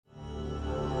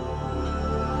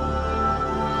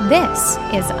This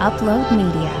is Upload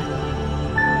Media.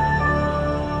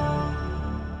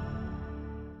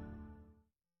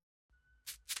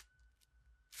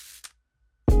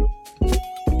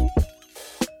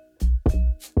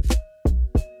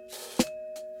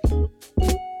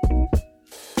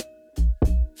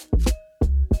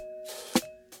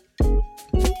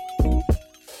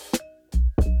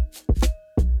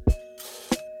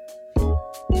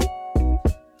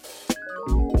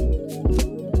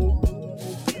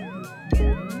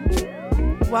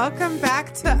 Welcome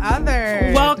back to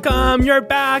Others. Welcome, you're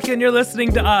back and you're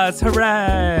listening to us. Hooray.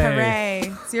 Hooray.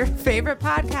 It's your favorite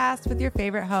podcast with your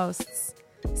favorite hosts,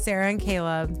 Sarah and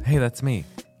Caleb. Hey, that's me.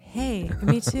 Hey,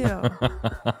 me too.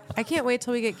 I can't wait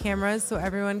till we get cameras so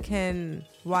everyone can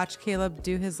watch Caleb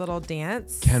do his little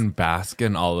dance. Can bask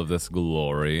in all of this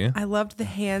glory. I loved the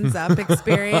hands up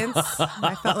experience.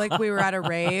 I felt like we were at a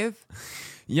rave.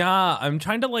 Yeah, I'm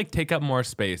trying to take up more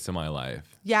space in my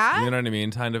life. Yeah? You know what I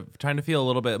mean? Trying to feel a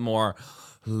little bit more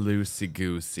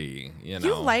loosey-goosey, you know?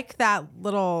 You like that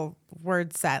little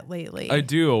word set lately. I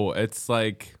do. It's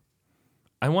like,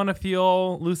 I want to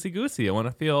feel loosey-goosey. I want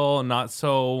to feel not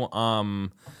so,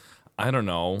 I don't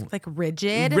know. Like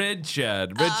rigid?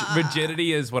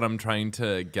 Rigidity is what I'm trying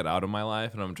to get out of my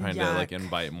life, and I'm trying Yuck. to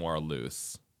invite more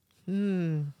loose.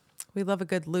 We love a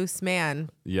good loose man.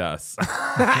 Yes.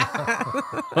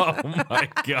 Oh my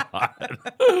God.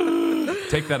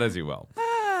 Take that as you will.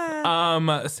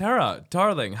 Sarah,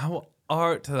 darling, how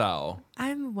art thou?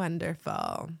 I'm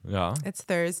wonderful. Yeah. It's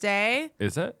Thursday.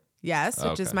 Is it? Yes,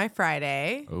 which is Okay. my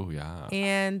Friday. Oh yeah.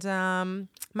 And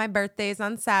my birthday's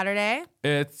on Saturday.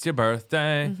 It's your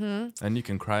birthday, and you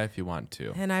can cry if you want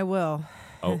to. And I will.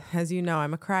 Oh. As you know,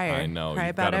 I'm a crier. I know Cry you've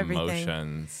about got everything.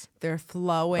 emotions. They're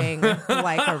flowing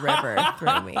like a river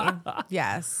through me.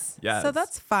 Yes. Yes. So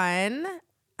that's fun.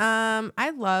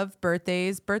 I love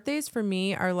birthdays. Birthdays for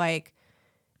me are like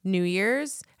New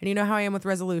Year's. And you know how I am with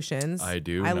resolutions. I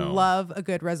do I know. love a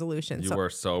good resolution. You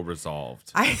were so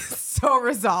resolved. I'm so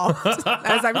resolved,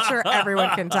 as I'm sure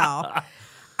everyone can tell.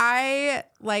 I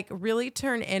really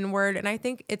turn inward, and I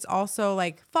think it's also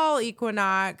like fall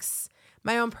equinox,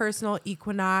 my own personal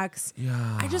equinox.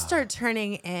 Yeah. I just start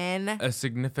turning in. A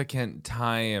significant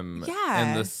time Yeah.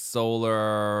 in the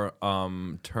solar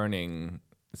turning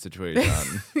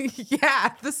situation.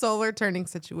 Yeah, the solar turning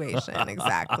situation,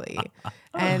 exactly.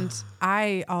 And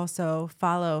I also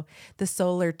follow the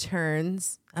solar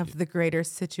turns of the greater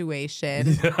situation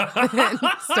and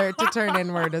start to turn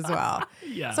inward as well.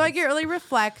 Yes. So I get really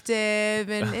reflective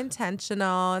and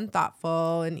intentional and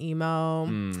thoughtful and emo,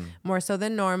 more so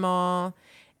than normal.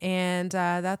 And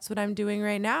that's what I'm doing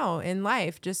right now in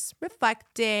life, just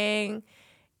reflecting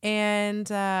and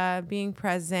being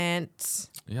present.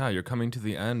 Yeah, you're coming to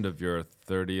the end of your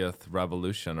 30th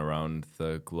revolution around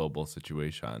the global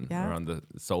situation, Yeah. around the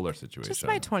solar situation. Just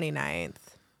my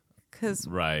 29th, because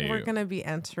Right. we're going to be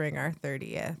entering our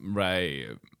 30th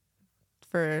Right.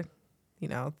 for,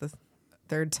 the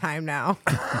third time now.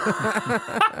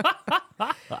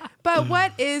 But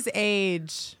what is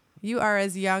age? You are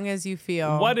as young as you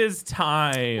feel. What is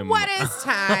time? What is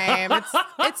time?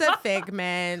 It's a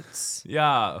figment.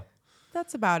 Yeah,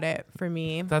 That's about it for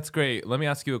me. that's great. Let me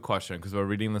ask you a question, because we're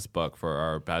reading this book for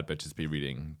our Bad Bitches Be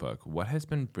Reading book. What has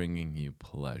been bringing you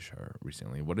pleasure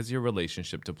recently? What is your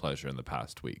relationship to pleasure in the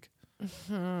past week?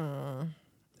 What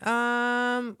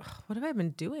have I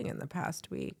been doing in the past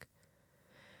week?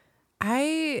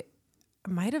 I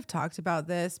might have talked about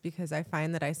this because I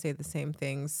find that I say the same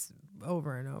things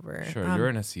over and over. Sure, you're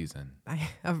in a season.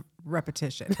 Of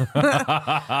repetition.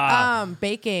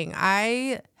 Baking.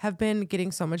 I have been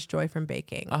getting so much joy from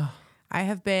baking. I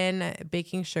have been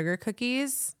baking sugar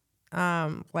cookies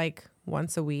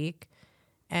once a week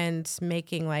and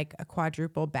making a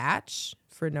quadruple batch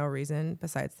for no reason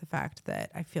besides the fact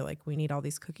that I feel like we need all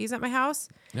these cookies at my house.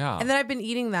 Yeah. And then I've been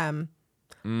eating them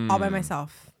all by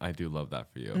myself. I do love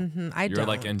that for you. You're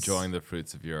You're enjoying the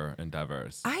fruits of your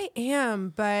endeavors. I am,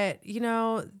 but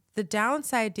the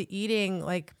downside to eating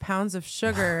pounds of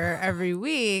sugar every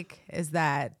week is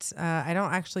that I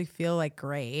don't actually feel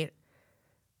great.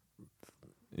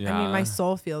 Yeah. I mean, my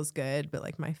soul feels good,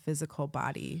 but my physical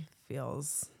body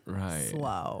feels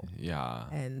slow Yeah.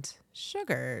 and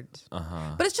sugared.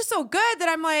 Uh-huh. But it's just so good that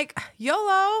I'm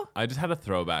YOLO. I just had a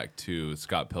throwback to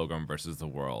Scott Pilgrim versus the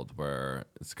World, where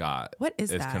Scott What is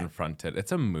that? confronted.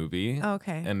 It's a movie. Oh,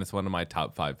 okay. And it's one of my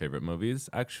top 5 favorite movies,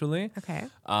 actually. Okay.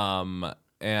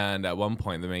 And at one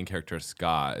point, the main character,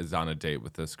 Scott, is on a date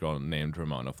with this girl named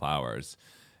Ramona Flowers.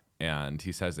 And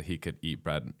he says that he could eat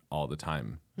bread all the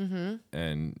time. Mm-hmm.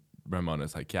 And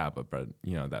Ramona's like, yeah, but bread,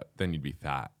 that then you'd be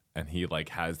fat. and he like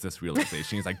has this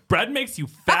realization. He's like, bread makes you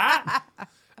fat.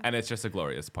 And it's just a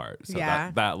glorious part. So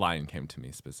that line came to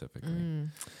me specifically.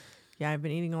 Yeah, I've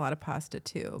been eating a lot of pasta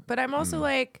too. But I'm also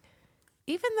like,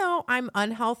 even though I'm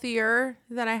unhealthier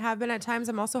than I have been at times,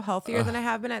 I'm also healthier than I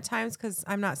have been at times because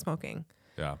I'm not smoking.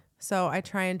 Yeah. So I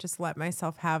try and just let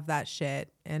myself have that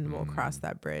shit, and we'll cross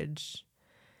that bridge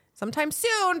sometime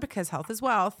soon because health is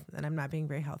wealth, and I'm not being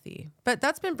very healthy. But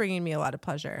that's been bringing me a lot of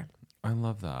pleasure. I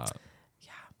love that.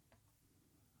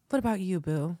 What about you,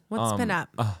 Boo? What's been up?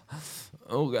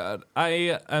 Oh, God.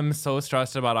 I am so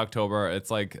stressed about October.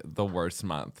 It's like the worst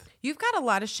month. You've got a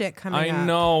lot of shit coming up. I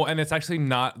know. And it's actually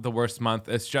not the worst month.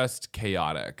 It's just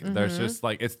chaotic. There's just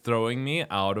like, it's throwing me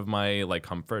out of my like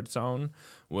comfort zone,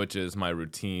 which is my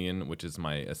routine, which is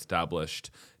my established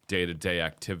day-to-day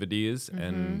activities.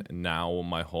 And now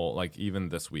my whole, like even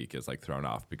this week is like thrown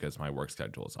off because my work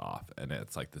schedule is off, and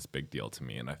it's like this big deal to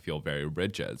me, and I feel very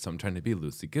rigid. So I'm trying to be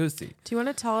loosey-goosey. Do you want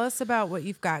to tell us about what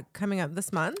you've got coming up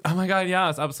this month? Oh my God,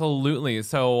 yes, absolutely.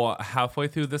 So halfway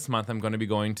through this month, I'm going to be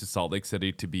going to Salt Lake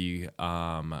City to be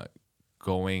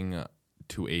going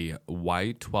to a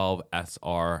Y12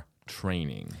 SR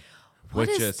training. What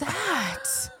is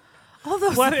that? All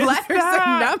those letters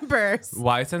and numbers.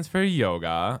 Y stands for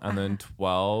yoga, and then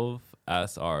 12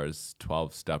 SRs,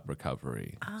 12-step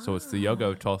recovery. So it's the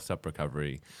yoga 12-step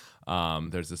recovery.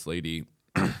 There's this lady,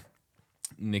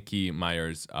 Nikki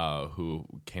Maier, who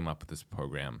came up with this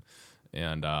program.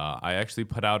 And I actually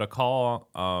put out a call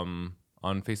on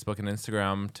Facebook and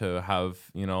Instagram to have,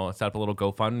 set up a little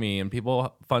GoFundMe, and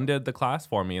people funded the class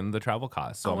for me and the travel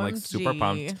costs. So I'm like super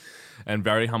pumped and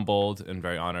very humbled and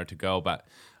very honored to go. But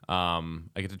I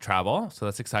get to travel, so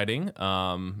that's exciting.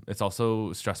 It's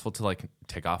also stressful to like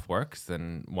take off work, 'cause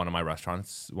then one of the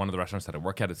restaurants that I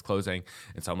work at is closing,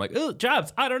 and so I'm like, ooh,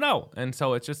 jobs, I don't know. And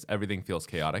so it's just everything feels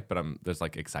chaotic, but there's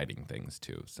like exciting things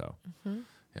too. So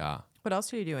yeah. What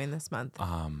else are you doing this month?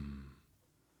 I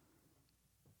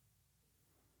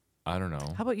don't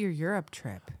know. How about your Europe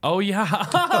trip? Oh yeah.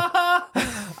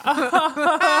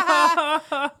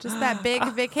 Just that big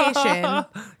vacation.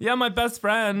 Yeah, my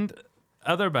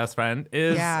other best friend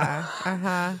is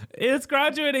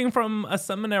graduating from a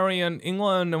seminary in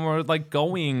England, and we're like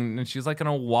going, and she's like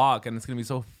gonna walk, and it's gonna be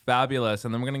so fabulous,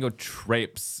 and then we're gonna go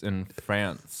traipse in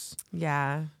France.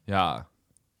 Yeah. I'm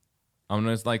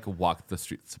gonna like walk the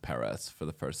streets of Paris for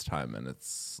the first time, and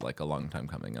it's like a long time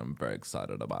coming. I'm very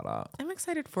excited about it. I'm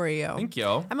excited for you. Thank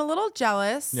you. I'm a little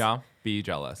jealous. Yeah, be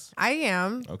jealous. I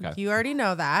am. Okay. You already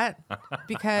know that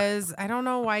because I don't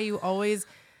know why you always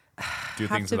do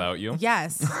things without you.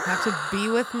 Yes, have to be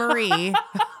with Marie.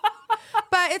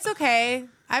 But it's okay.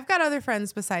 I've got other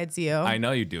friends besides you. I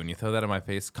know you do, and you throw that in my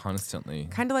face constantly.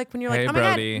 Kind of like when you're Hey, like, oh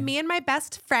Brody. my God, me and my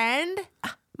best friend.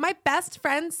 My best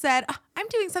friend said, I'm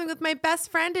doing something with my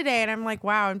best friend today. And I'm like,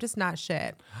 wow, I'm just not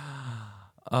shit.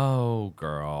 Oh,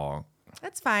 girl.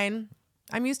 That's fine.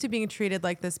 I'm used to being treated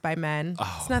like this by men.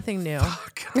 It's nothing new.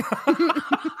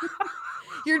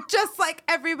 You're just like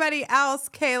everybody else,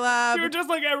 Caleb. You're just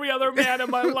like every other man in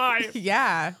my life.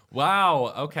 Yeah.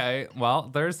 Wow. Okay.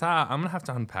 Well, there's that. I'm going to have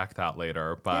to unpack that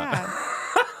later. But Yeah.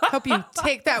 Hope you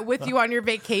take that with you on your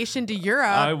vacation to Europe.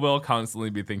 I will constantly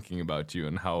be thinking about you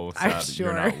and how sad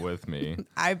you're not with me.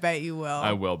 I bet you will.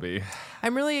 I will be.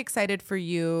 I'm really excited for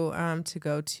you to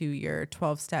go to your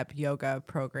 12-step yoga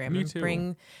program. Me and too.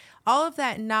 Bring all of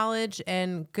that knowledge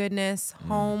and goodness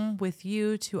home with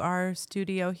you to our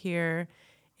studio here.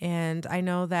 And I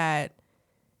know that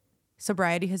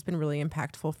sobriety has been really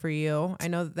impactful for you. I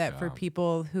know that for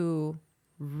people who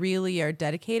really are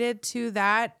dedicated to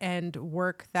that and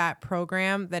work that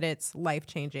program, that it's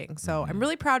life-changing. So I'm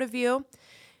really proud of you.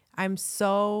 I'm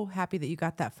so happy that you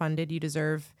got that funded. You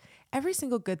deserve every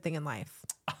single good thing in life.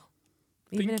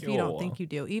 Even if you don't think you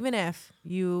do. Even if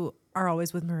you are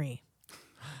always with Marie.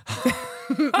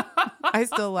 I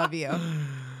still love you.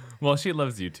 Well, she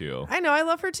loves you too. I know. I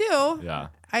love her too. Yeah.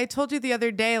 I told you the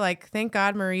other day, like, thank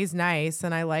God Marie's nice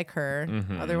and I like her.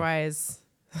 Otherwise,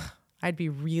 I'd be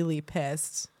really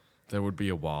pissed. There would be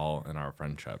a wall in our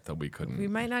friendship that we couldn't. We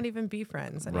might not even be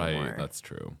friends anymore. Right. That's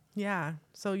true. Yeah.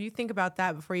 So you think about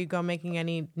that before you go making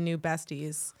any new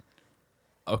besties.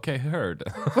 Okay, heard.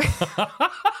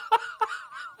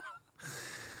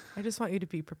 I just want you to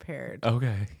be prepared.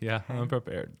 Okay. Yeah, I'm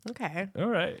prepared. Okay. All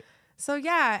right. So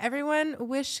yeah, everyone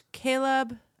wish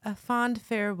Caleb a fond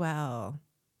farewell.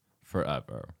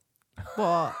 Forever.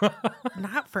 Well,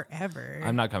 not forever.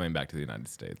 I'm not coming back to the United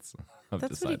States. I've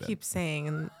That's decided. what he keeps saying,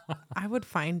 and I would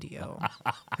find you.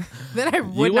 Then I You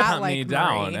would would not hunt like me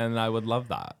down, Marie. and I would love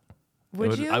that.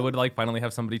 Would you? I would like finally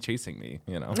have somebody chasing me,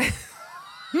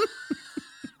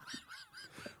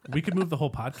 We could move the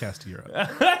whole podcast to Europe. I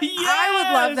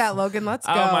would love that, Logan. Let's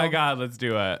go. Oh my God, let's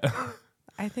do it.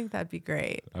 I think that'd be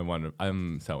great.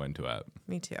 I'm so into it.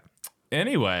 Me too.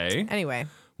 Anyway,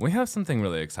 we have something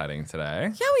really exciting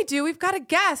today. Yeah, we do. We've got a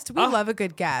guest. We love a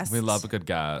good guest. We love a good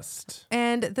guest.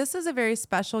 And this is a very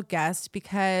special guest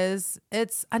because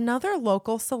it's another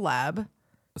local celeb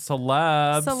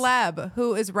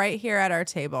who is right here at our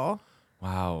table.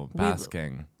 Wow,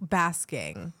 basking.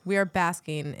 We are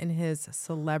basking in his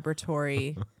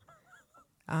celebratory.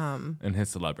 In his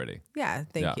celebrity. Yeah,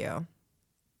 thank you.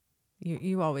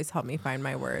 You always help me find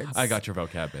my words. I got your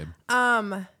vocab,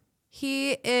 babe.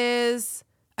 He is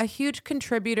a huge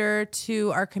contributor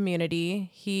to our community.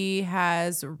 He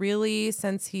has really,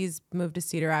 since he's moved to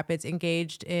Cedar Rapids,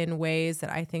 engaged in ways that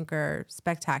I think are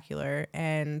spectacular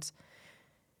and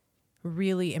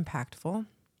really impactful.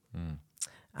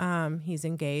 He's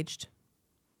engaged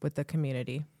with the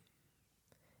community.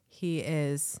 He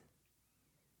is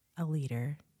a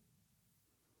leader.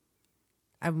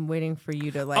 I'm waiting for you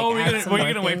to were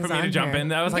you gonna wait for me to jump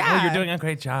in? I was like, "Oh, you're doing a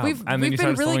great job." We've and then you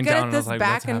been started really slowing good down, at and I was this like,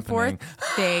 back "What's and happening?"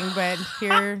 forth thing, but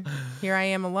here I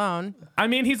am alone. I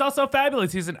mean, he's also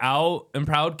fabulous. He's an out and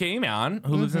proud gay man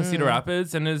who lives in Cedar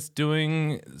Rapids and is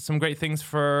doing some great things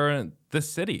for the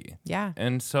city. Yeah.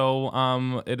 And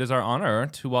so it is our honor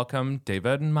to welcome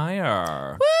David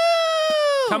Maier.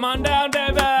 Woo! Come on down,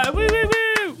 David. Woo, woo,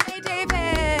 woo. Hey, David.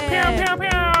 Pew, pew, pew.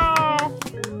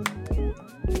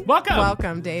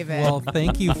 Welcome, David. Well,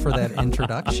 thank you for that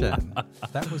introduction.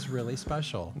 That was really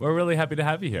special. We're really happy to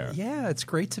have you here. Yeah, it's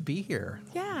great to be here.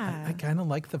 Yeah. I kind of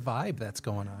like the vibe that's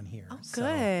going on here. Oh,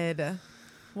 good.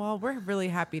 Well, we're really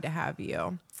happy to have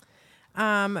you.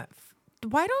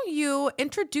 Why don't you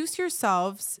introduce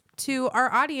yourselves to our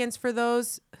audience for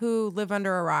those who live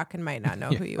under a rock and might not know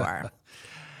who you are?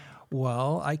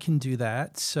 Well, I can do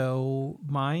that. So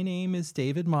my name is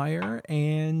David Maier,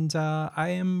 and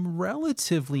I am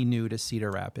relatively new to Cedar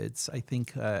Rapids. I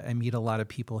think I meet a lot of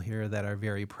people here that are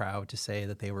very proud to say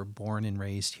that they were born and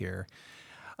raised here.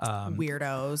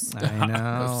 Weirdos. I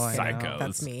know. Psychos.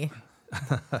 That's me.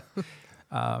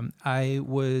 I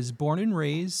was born and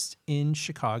raised in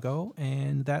Chicago,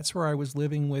 and that's where I was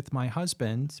living with my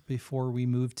husband before we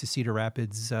moved to Cedar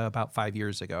Rapids about 5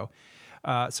 years ago.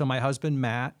 So my husband,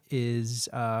 Matt, is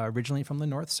originally from the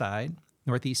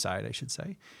northeast side, I should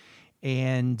say.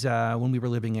 And when we were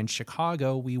living in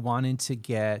Chicago, we wanted to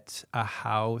get a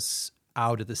house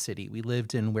out of the city. We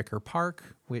lived in Wicker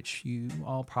Park, which you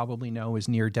all probably know is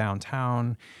near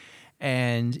downtown.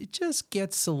 And it just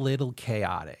gets a little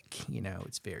chaotic. You know,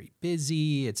 it's very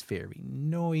busy. It's very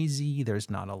noisy. There's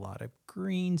not a lot of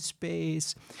green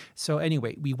space. So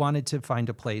anyway, we wanted to find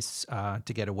a place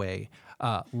to get away.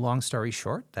 Long story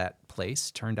short, that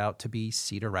place turned out to be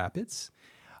Cedar Rapids.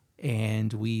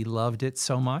 And we loved it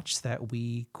so much that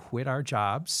we quit our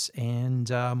jobs and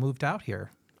moved out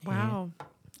here. Wow.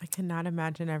 I cannot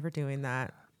imagine ever doing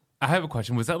that. I have a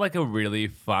question. Was that like a really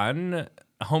fun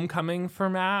homecoming for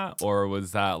Matt, or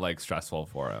was that like stressful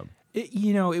for him?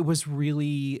 It was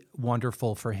really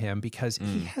wonderful for him because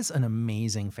he has an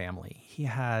amazing family. He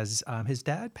has his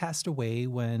dad passed away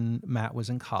when Matt was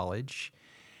in college,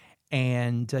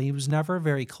 and he was never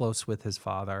very close with his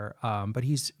father, but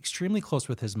he's extremely close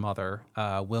with his mother,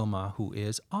 Wilma, who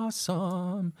is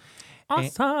awesome.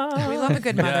 Awesome. We love a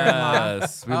good mother-in-law.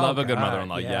 Yes, we love a good God,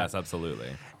 mother-in-law. yeah. Yes, absolutely.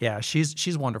 Yeah,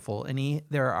 she's wonderful, and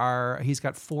he's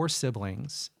got 4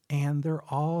 siblings, and they're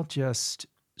all just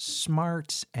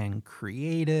smart and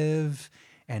creative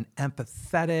and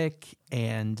empathetic,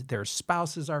 and their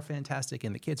spouses are fantastic,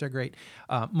 and the kids are great.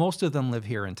 Most of them live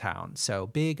here in town, so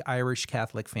big Irish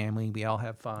Catholic family. We all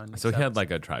have fun. So he had like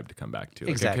a tribe to come back to,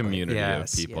 like Exactly. a community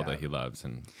Yes, of people yeah. that he loves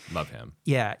and love him.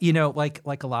 Yeah,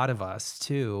 like a lot of us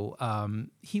too.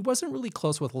 He wasn't really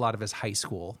close with a lot of his high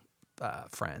school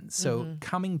friends. So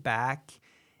coming back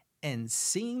and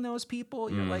seeing those people,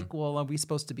 you're like, well, are we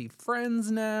supposed to be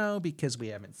friends now because we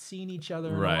haven't seen each other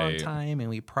in a long Right. time, and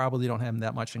we probably don't have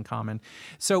that much in common.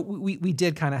 So we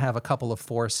did kind of have a couple of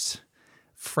forced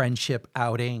friendship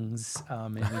outings,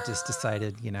 and we just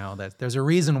decided, that there's a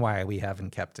reason why we haven't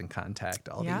kept in contact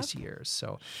all these years.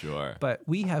 So Sure. but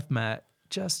we have met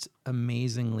just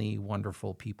amazingly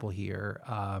wonderful people here.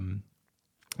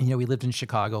 We lived in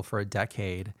Chicago for a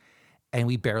decade, and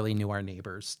we barely knew our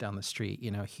neighbors down the street.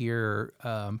 Here,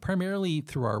 primarily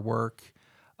through our work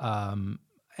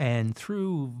and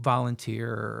through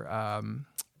volunteer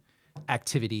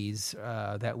activities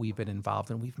that we've been involved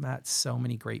in. We've met so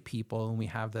many great people, and we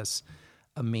have this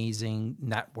amazing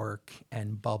network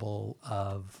and bubble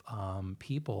of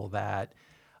people that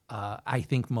I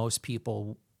think most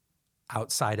people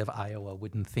outside of Iowa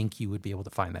wouldn't think you would be able to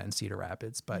find that in Cedar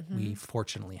Rapids, but we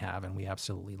fortunately have, and we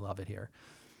absolutely love it here.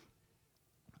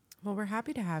 Well, we're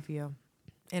happy to have you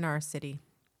in our city.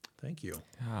 Thank you.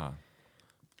 Yeah.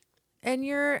 And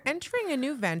you're entering a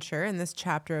new venture in this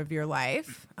chapter of your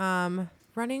life,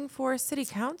 running for city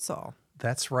council.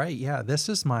 That's right. Yeah, this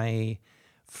is my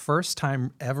first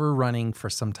time ever running for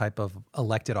some type of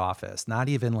elected office, not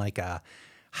even like a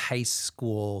high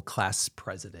school class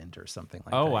president or something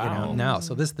like that. Oh, wow. No,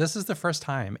 so this is the first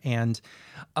time, and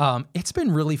it's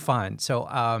been really fun. So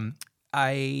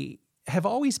I have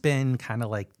always been kind of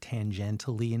like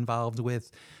tangentially involved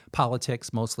with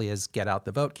politics, mostly as get out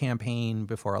the vote campaign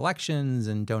before elections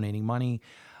and donating money.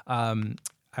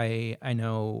 I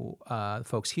know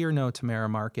folks here know Tamara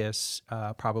Marcus,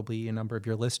 probably a number of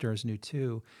your listeners knew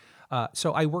too.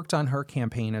 So I worked on her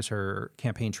campaign as her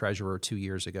campaign treasurer 2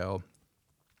 years ago,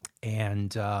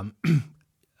 and an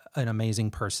amazing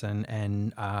person,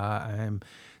 and I'm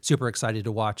super excited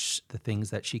to watch the things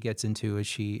that she gets into as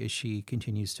she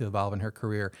continues to evolve in her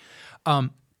career.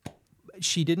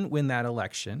 She didn't win that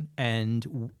election,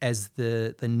 and as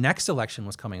the next election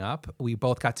was coming up, we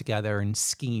both got together and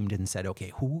schemed and said,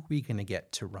 okay, who are we going to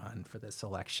get to run for this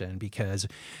election? Because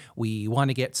we want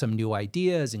to get some new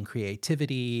ideas and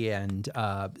creativity and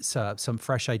some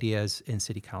fresh ideas in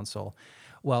city council.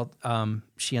 Well,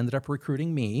 she ended up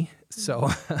recruiting me, so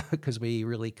because we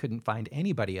really couldn't find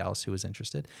anybody else who was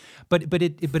interested. But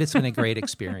it's been a great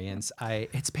experience.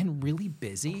 It's been really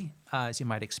busy, as you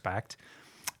might expect.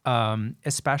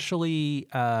 Especially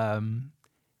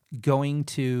going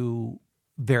to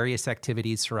various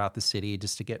activities throughout the city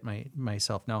just to get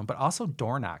myself known, but also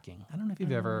door knocking. I don't know if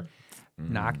you've ever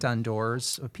knocked on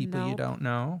doors of people you don't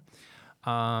know.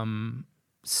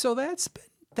 So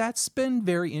that's been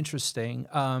very interesting.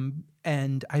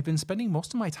 And I've been spending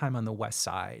most of my time on the West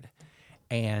Side.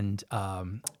 And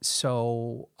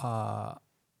so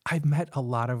I've met a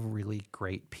lot of really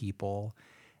great people.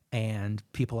 And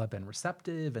people have been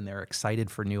receptive, and they're excited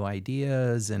for new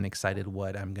ideas and excited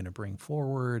what I'm going to bring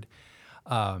forward.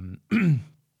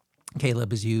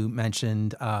 Caleb, as you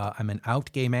mentioned, I'm an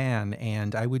out gay man,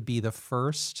 and I would be the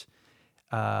first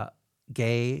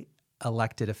gay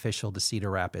elected official to Cedar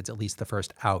Rapids, at least the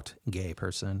first out gay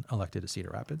person elected to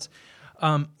Cedar Rapids.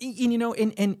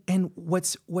 And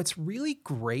what's really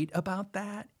great about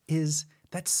that is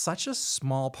that's such a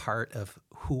small part of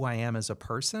who I am as a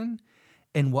person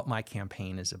and what my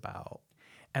campaign is about.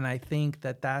 And I think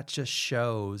that just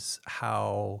shows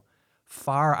how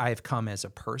far I've come as a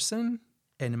person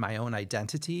and my own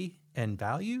identity and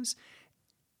values,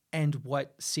 and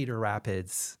what Cedar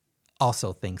Rapids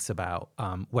also thinks about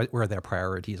where their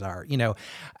priorities are. You know,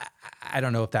 I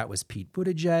don't know if that was Pete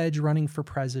Buttigieg running for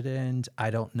president. I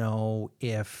don't know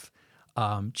if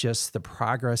just the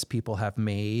progress people have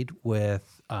made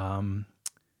with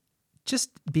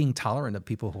just being tolerant of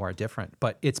people who are different.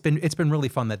 But it's been really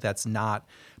fun that's not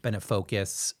been a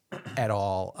focus at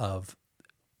all of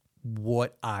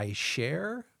what I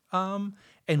share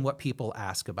and what people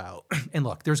ask about. And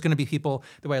look, there's going to be people,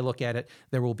 the way I look at it,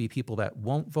 there will be people that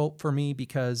won't vote for me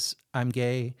because I'm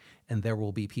gay, and there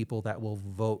will be people that will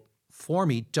vote for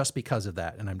me just because of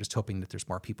that. And I'm just hoping that there's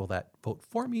more people that vote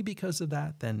for me because of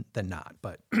that than not.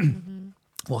 But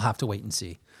we'll have to wait and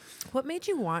see. What made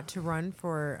you want to run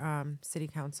for city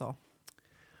council?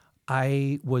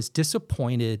 I was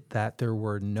disappointed that there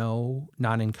were no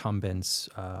non-incumbents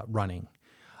running.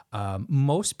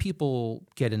 Most people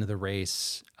get into the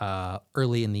race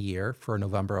early in the year for a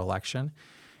November election,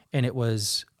 and it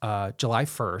was July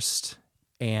 1st,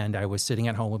 and I was sitting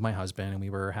at home with my husband, and we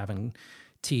were having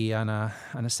tea on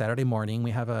a Saturday morning.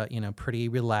 We have a pretty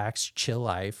relaxed, chill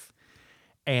life,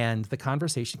 and the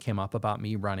conversation came up about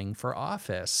me running for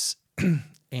office,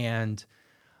 and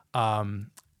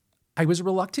I was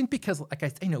reluctant because, like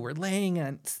we're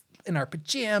laying in our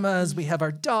pajamas, we have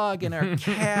our dog and our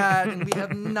cat, and we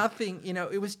have nothing.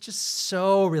 It was just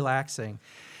so relaxing,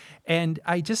 and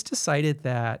I just decided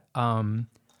that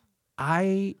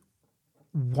I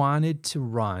wanted to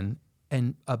run,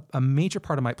 and a major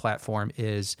part of my platform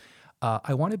is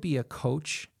I want to be a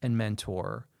coach and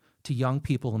mentor to young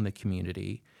people in the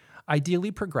community. Ideally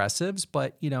progressives,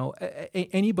 but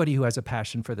anybody who has a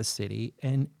passion for the city,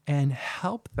 and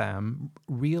help them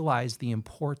realize the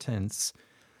importance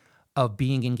of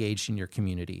being engaged in your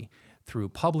community through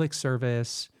public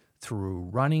service, through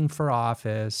running for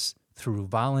office, through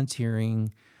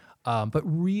volunteering, but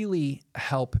really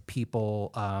help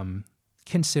people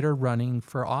consider running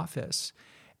for office.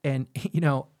 And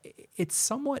it's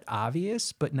somewhat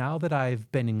obvious, but now that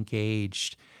I've been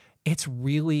engaged, it's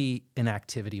really an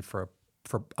activity for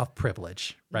of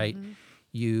privilege, right?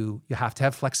 You have to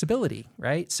have flexibility,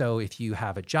 right? So if you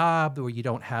have a job where you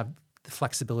don't have the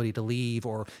flexibility to leave,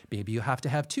 or maybe you have to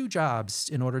have 2 jobs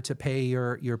in order to pay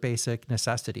your basic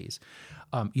necessities,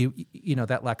 you know,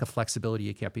 that lack of flexibility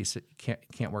you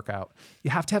can't work out.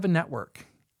 You have to have a network,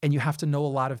 and you have to know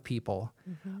a lot of people,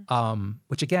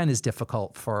 which again is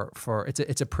difficult for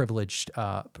it's a privileged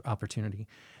opportunity.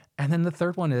 And then the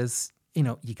third one is, you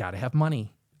know, you got to have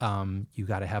money. You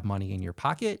got to have money in your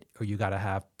pocket, or you got to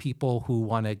have people who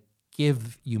want to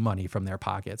give you money from their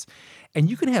pockets. And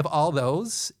you can have all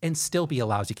those and still be a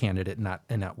lousy candidate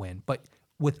and not win. But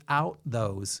without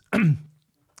those,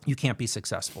 you can't be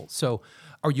successful. So,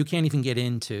 or you can't even get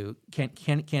into,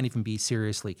 can't even be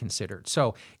seriously considered.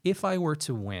 So if I were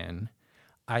to win,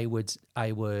 I would,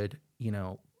 you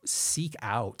know, seek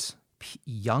out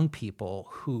young people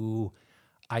who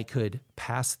I could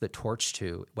pass the torch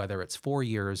to, whether it's 4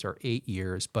 years or 8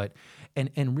 years, but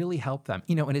and really help them.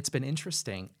 You know, and it's been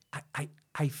interesting.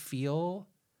 I feel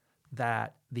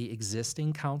that the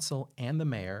existing council and the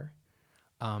mayor,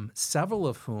 several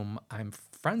of whom I'm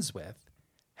friends with,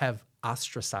 have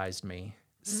ostracized me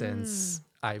since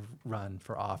I've run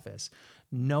for office.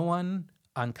 No one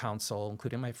on council,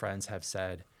 including my friends, have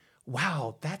said,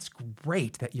 wow, that's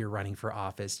great that you're running for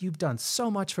office. You've done so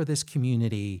much for this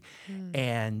community.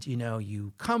 And, you know,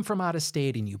 you come from out of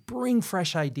state and you bring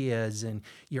fresh ideas and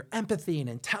your empathy and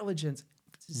intelligence,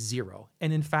 zero.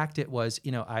 And in fact, it was,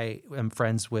 you know, I am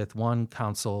friends with one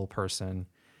council person.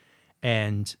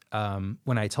 And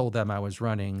when I told them I was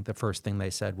running, the first thing they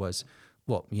said was,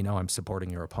 well, you know, I'm supporting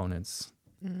your opponents.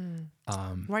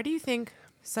 Why do you think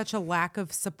such a lack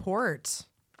of support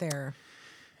there?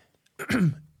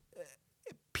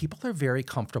 People are very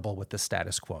comfortable with the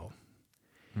status quo,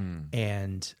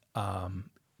 and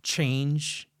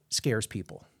change scares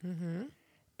people.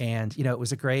 And you know, it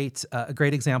was a great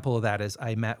example of that is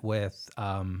I met with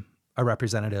a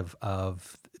representative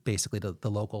of basically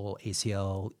the local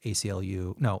AFL-CIO.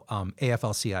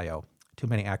 Too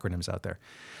many acronyms out there.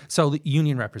 So the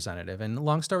union representative, and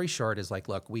long story short is like,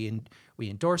 look, we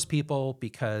endorse people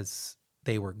because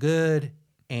they were good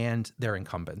and they're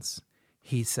incumbents.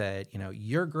 He said, you know,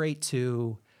 you're great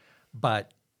too,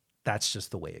 but that's just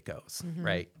the way it goes,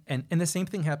 right? And the same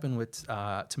thing happened with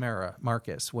Tamara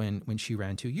Marcus when she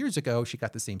ran 2 years ago. She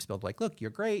got the same spill, like, look,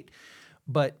 you're great,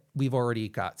 but we've already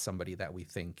got somebody that we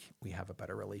think we have a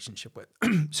better relationship with.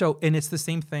 So, and it's the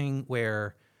same thing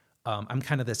where I'm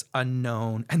kind of this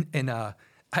unknown, and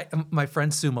my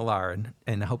friend Sue Millar,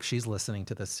 and I hope she's listening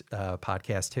to this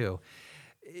podcast too.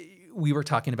 We were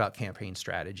talking about campaign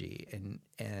strategy,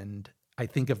 and I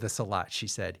think of this a lot. She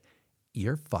said,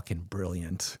 "You're fucking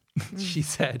brilliant." She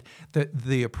said,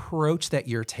 the approach that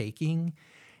you're taking,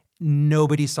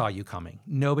 nobody saw you coming.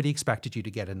 Nobody expected you to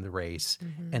get in the race.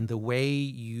 And the way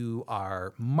you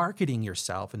are marketing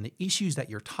yourself and the issues that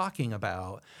you're talking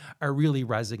about are really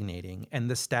resonating. And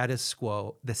the status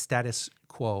quo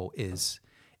is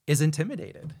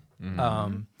intimidated.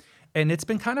 And it's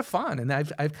been kind of fun. And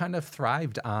I've kind of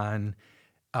thrived on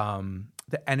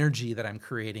the energy that I'm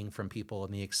creating from people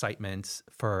and the excitement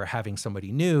for having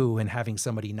somebody new and having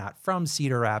somebody not from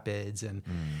Cedar Rapids, and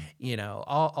you know,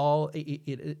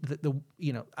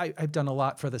 I've done a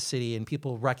lot for the city, and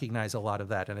people recognize a lot of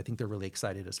that, and I think they're really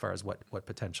excited as far as what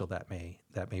potential that may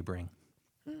bring.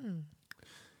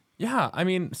 Yeah, I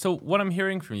mean, so what I'm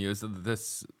hearing from you is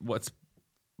that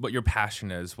what your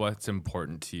passion is, what's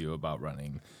important to you about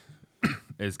running,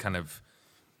 is kind of.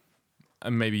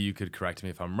 And maybe you could correct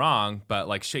me if I'm wrong, but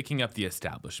like shaking up the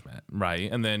establishment,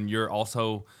 right? And then you're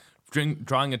also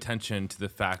drawing attention to the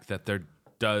fact that there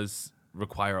does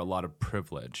require a lot of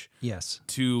privilege,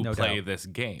 to play this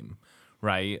game,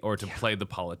 right? Or to play the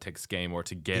politics game, or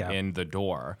to get in the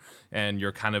door. And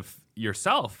you're kind of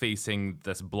yourself facing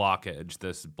this blockage,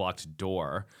 this blocked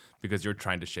door, because you're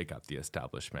trying to shake up the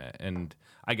establishment. And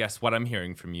I guess what I'm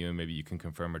hearing from you, and maybe you can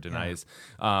confirm or deny, is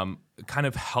kind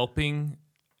of helping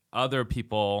other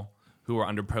people who are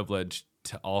underprivileged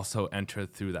to also enter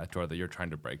through that door that you're trying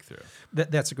to break through.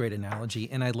 That's a great analogy,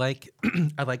 and I like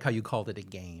how you called it a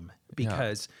game,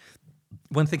 because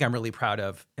one thing I'm really proud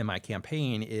of in my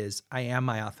campaign is I am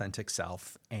my authentic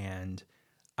self, and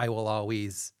I will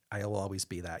always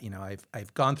be that. You know,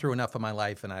 I've gone through enough of my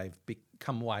life, and I've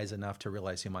become wise enough to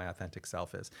realize who my authentic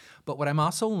self is. But what I'm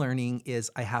also learning is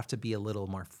I have to be a little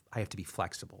more. I have to be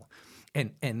flexible,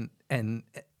 and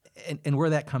and where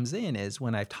that comes in is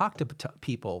when I've talked to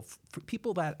people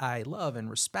that I love and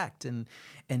respect and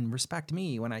respect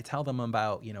me, when I tell them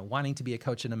about, wanting to be a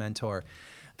coach and a mentor,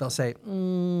 they'll say,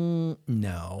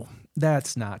 no,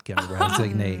 that's not going to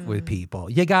resonate with people.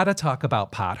 You got to talk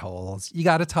about potholes. You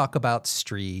got to talk about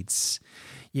streets.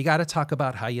 You got to talk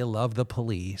about how you love the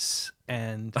police.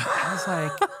 And I was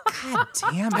like, God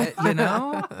damn it,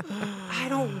 I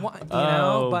don't want,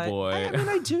 but boy. I mean,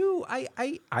 I do.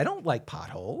 I don't like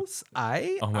potholes.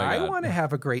 I want to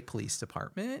have a great police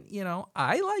department.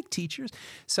 I like teachers.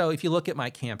 So if you look at my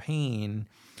campaign,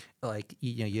 like,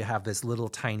 you have this little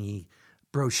tiny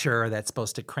brochure that's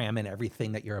supposed to cram in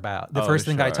everything that you're about. The first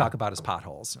thing I talk about is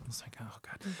potholes. I was like, oh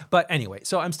God. But anyway,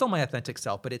 so I'm still my authentic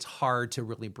self, but it's hard to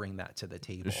really bring that to the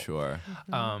table. Sure.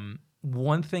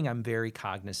 One thing I'm very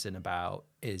cognizant about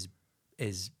is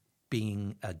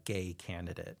being a gay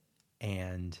candidate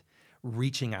and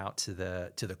reaching out to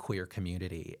the queer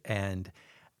community. And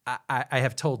I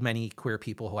have told many queer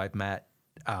people who I've met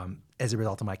as a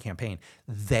result of my campaign,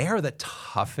 they are the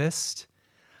toughest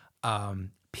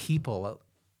people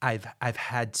I've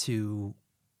had to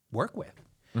work with,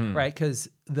 right? Because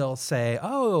they'll say,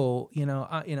 "Oh,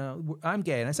 I'm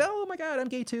gay," and I say, "Oh my God, I'm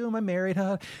gay too. I'm married."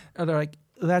 Huh? And they're like,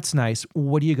 "That's nice.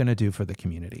 What are you going to do for the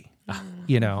community?"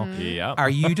 Yep. Are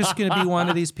you just going to be one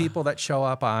of these people that show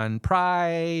up on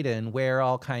Pride and wear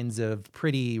all kinds of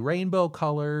pretty rainbow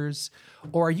colors,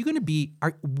 or are you going to be?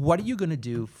 What are you going to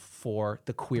do for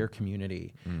the queer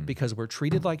community? Because we're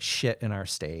treated like shit in our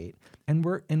state, and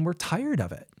we're tired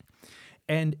of it.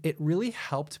 And it really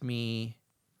helped me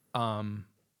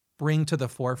bring to the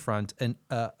forefront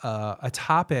a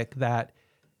topic that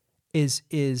is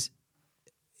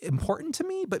important to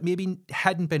me, but maybe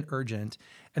hadn't been urgent,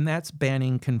 and that's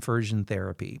banning conversion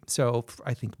therapy. So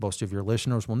I think most of your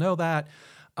listeners will know that.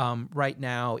 Right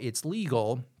now, it's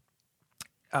legal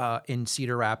in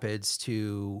Cedar Rapids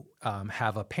to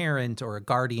have a parent or a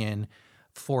guardian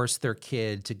force their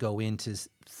kid to go into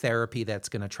therapy that's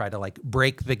going to try to like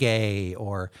break the gay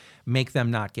or make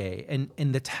them not gay.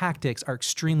 And the tactics are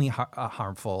extremely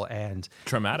harmful and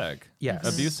traumatic.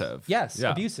 Yes. Abusive. Yes.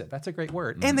 Yeah. Abusive. That's a great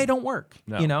word. And they don't work.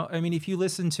 No. I mean, if you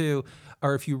listen to,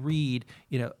 or if you read,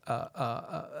 I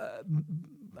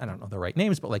don't know the right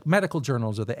names, but like medical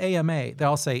journals or the AMA, they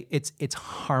all say it's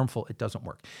harmful. It doesn't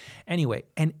work. Anyway.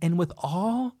 And with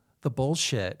all the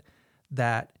bullshit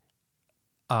that,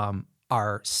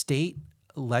 our state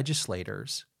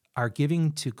legislators are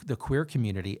giving to the queer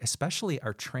community, especially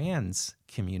our trans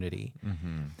community,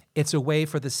 it's a way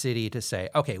for the city to say,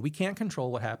 okay, we can't control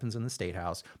what happens in the State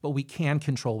House, but we can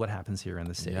control what happens here in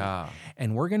the city. Yeah.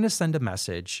 And we're going to send a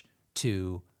message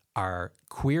to our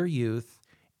queer youth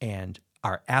and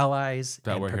our allies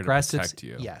That and we're here to progressives. protect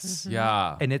you. Yes.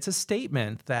 Yeah. And it's a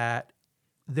statement that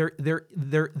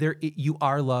you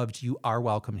are loved, you are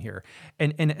welcome here.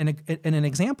 And an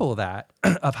example of that,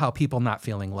 of how people not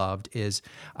feeling loved, is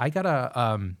I got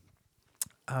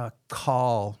a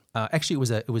call. Actually,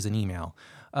 it was an email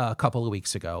a couple of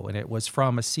weeks ago, and it was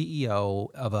from a CEO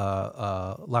of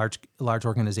a large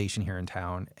organization here in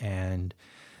town, and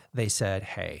they said,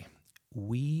 "Hey,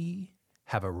 we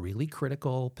have a really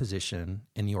critical position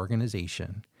in the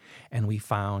organization, and we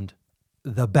found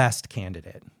the best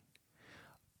candidate.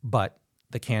 But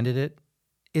the candidate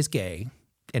is gay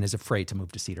and is afraid to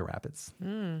move to Cedar Rapids."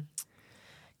 Can't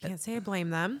say I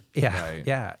blame them. Yeah, Right.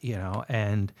 yeah,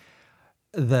 and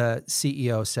the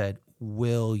CEO said,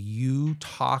 "Will you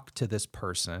talk to this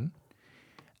person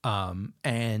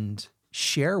and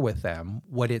share with them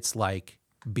what it's like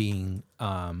being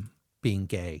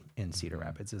gay in Cedar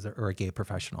Rapids or a gay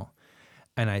professional?"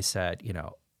 And I said,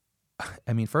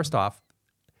 first off,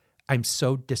 I'm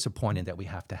so disappointed that we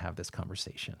have to have this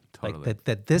conversation. Totally. Like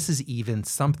that this is even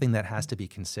something that has to be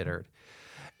considered.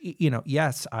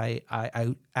 Yes, I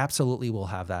absolutely will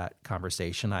have that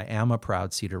conversation. I am a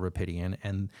proud Cedar Rapidian,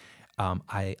 and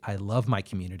I love my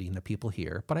community and the people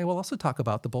here. But I will also talk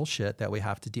about the bullshit that we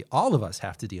have to all of us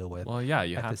have to deal with. Well, yeah,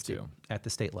 you have to. At the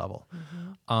state level.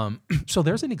 So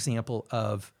there's an example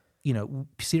of,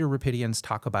 Cedar Rapidians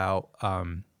talk about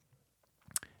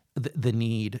the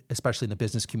need, especially in the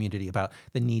business community, about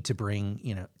the need to bring,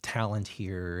 talent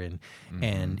here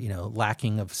and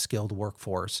lacking of skilled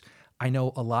workforce. I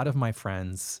know a lot of my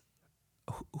friends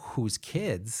whose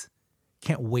kids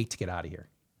can't wait to get out of here,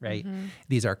 right?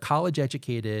 These are college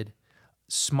educated,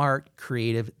 smart,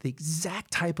 creative, the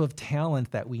exact type of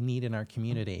talent that we need in our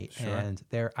community. Sure. And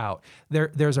they're out.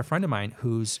 There's a friend of mine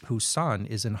whose son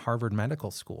is in Harvard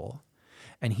Medical School,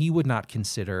 and he would not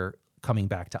consider coming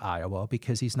back to Iowa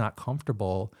because he's not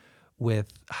comfortable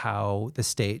with how the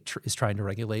state is trying to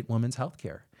regulate women's health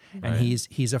care. and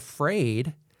he's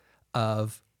afraid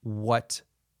of what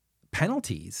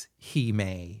penalties he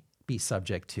may be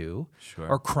subject to,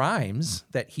 or crimes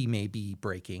that he may be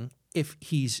breaking if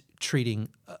he's treating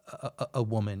a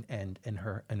woman and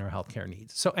her healthcare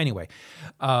needs. So anyway,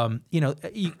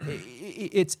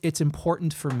 it's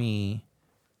important for me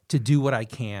to do what I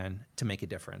can to make a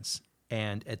difference.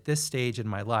 And at this stage in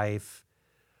my life,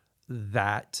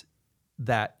 that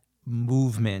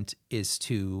movement is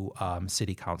to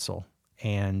city council.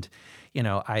 And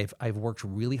I've worked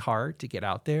really hard to get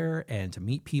out there and to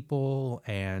meet people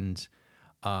and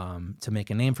to make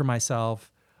a name for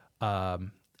myself.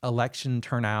 Election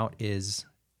turnout is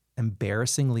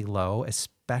embarrassingly low,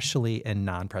 especially in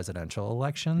non-presidential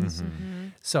elections.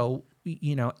 So,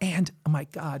 and oh my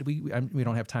God, we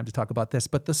don't have time to talk about this,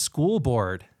 but the school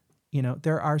board,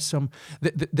 there are some,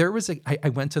 I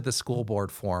went to the school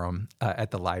board forum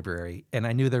at the library, and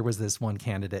I knew there was this one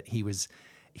candidate. He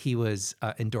was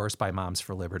endorsed by Moms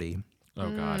for Liberty.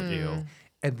 Oh God, ew.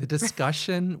 And the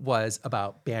discussion was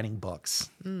about banning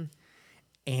books.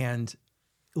 And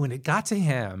when it got to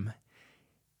him,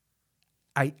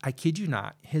 I kid you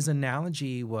not, his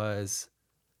analogy was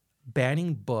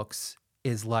banning books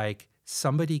is like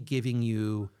somebody giving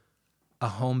you a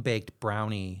home-baked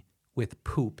brownie with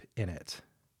poop in it.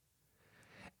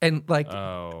 And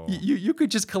you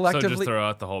could just collectively... So just throw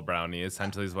out the whole brownie,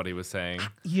 essentially, is what he was saying.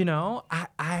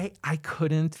 I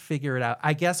couldn't figure it out.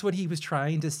 I guess what he was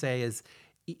trying to say is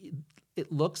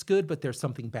it looks good, but there's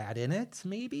something bad in it,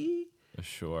 maybe?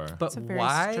 Sure. But it's a very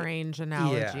why? strange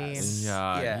analogy. Yes.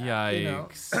 Yeah.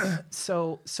 Yikes.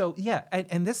 So yeah,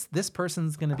 and this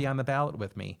person's going to be on the ballot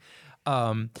with me,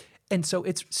 and so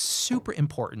it's super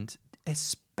important,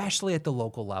 especially at the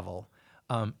local level,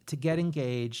 to get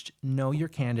engaged, know your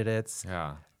candidates,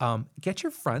 get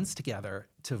your friends together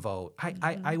to vote.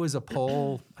 I was a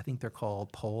poll, I think they're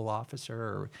called poll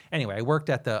officer. Anyway, I worked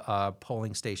at the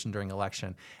polling station during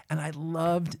election, and I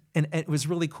loved, and it was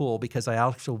really cool because I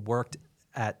also worked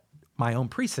at my own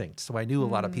precinct, so I knew a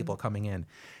lot of people coming in,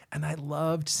 and I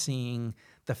loved seeing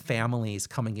the families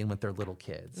coming in with their little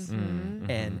kids,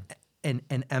 and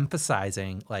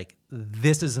emphasizing like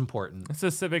this is important. It's a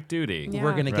civic duty. Yeah.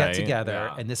 We're going to get together,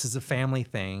 Yeah. and this is a family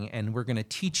thing, and we're going to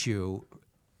teach you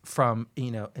from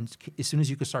and as soon as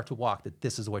you can start to walk, that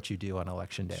this is what you do on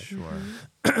election day.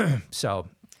 Sure. So,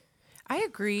 I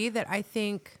agree that I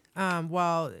think,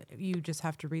 you just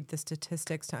have to read the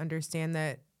statistics to understand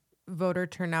that voter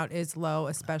turnout is low,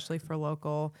 especially for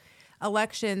local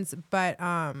elections. But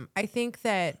I think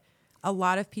that a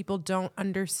lot of people don't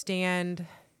understand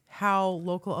how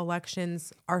local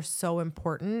elections are so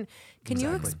important. Can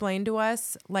you explain to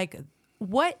us,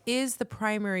 what is the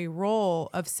primary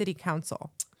role of city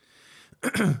council?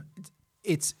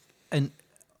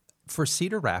 For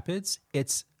Cedar Rapids,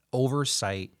 it's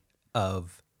oversight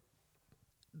of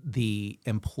the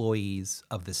employees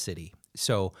of the city.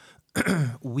 So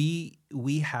we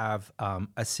have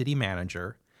a city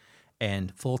manager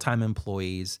and full-time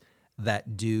employees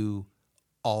that do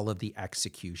all of the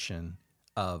execution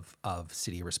of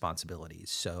city responsibilities.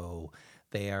 So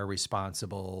they are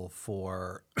responsible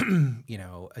for,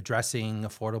 addressing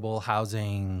affordable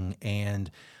housing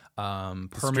and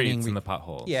permitting Streets and the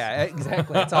potholes. Yeah,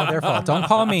 exactly. It's all their fault. Don't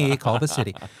call me. Call the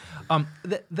city.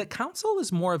 The council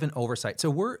is more of an oversight.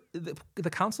 So the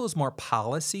council is more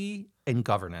policy and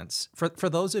governance. For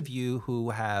those of you who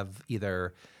have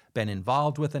either been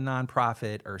involved with a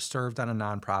nonprofit or served on a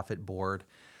nonprofit board,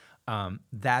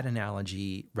 that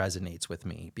analogy resonates with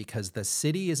me because the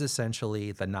city is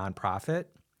essentially the nonprofit,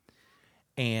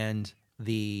 and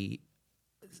the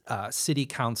city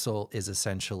council is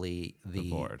essentially the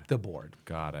board. The board.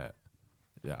 Got it.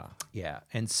 Yeah. Yeah,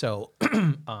 and so,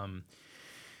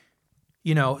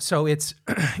 so it's,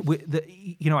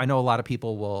 I know a lot of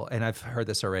people will, and I've heard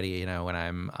this already, when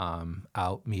I'm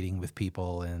out meeting with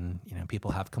people, and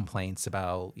people have complaints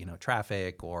about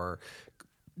traffic or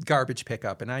garbage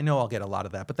pickup, and I know I'll get a lot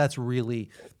of that, but that's really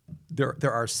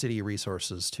there are city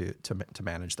resources to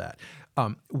manage that.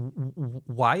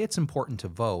 Why it's important to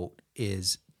vote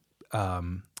is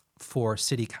for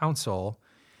city council,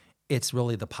 it's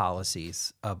really the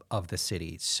policies of the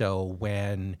city. So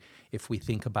if we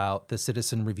think about the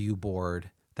Citizen Review Board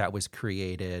that was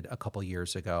created a couple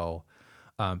years ago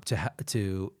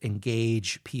to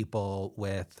engage people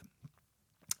with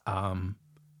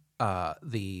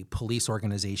the police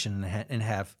organization and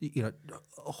have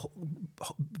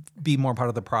be more part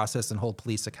of the process and hold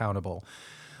police accountable.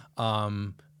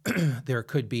 There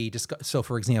could be, so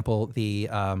for example,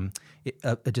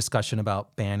 a discussion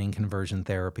about banning conversion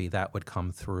therapy, that would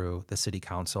come through the city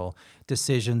council.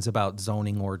 Decisions about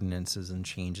zoning ordinances and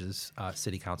changes,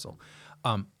 city council.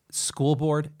 School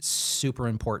board, super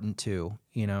important too.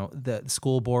 The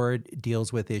school board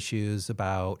deals with issues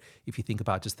about, if you think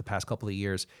about just the past couple of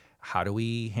years, how do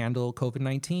we handle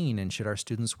COVID-19 and should our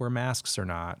students wear masks or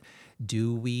not?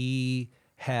 Do we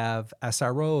have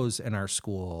SROs in our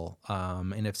school?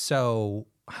 And if so,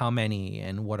 how many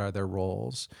and what are their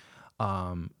roles?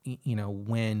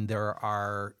 When there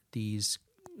are these,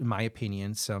 in my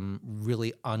opinion, some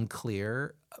really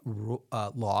unclear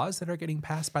laws that are getting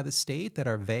passed by the state that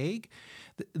are vague,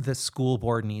 the school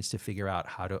board needs to figure out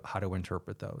how to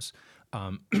interpret those.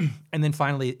 And then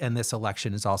finally, and this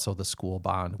election is also the school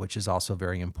bond, which is also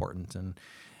very important. And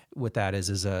what that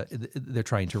is they're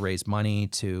trying to raise money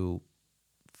to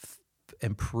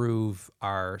improve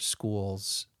our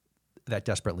schools that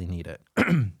desperately need it.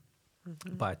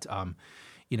 But,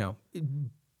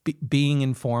 being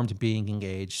informed, being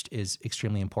engaged is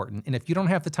extremely important. And if you don't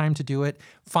have the time to do it,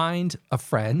 find a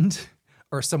friend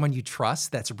or someone you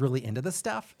trust that's really into this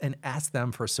stuff and ask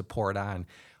them for support on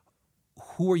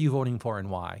who are you voting for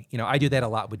and why. I do that a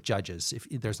lot with judges.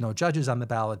 If there's no judges on the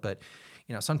ballot, but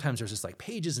sometimes there's just like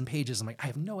pages and pages. I'm like, I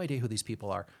have no idea who these people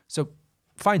are. So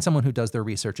find someone who does their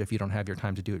research if you don't have your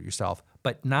time to do it yourself.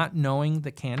 But not knowing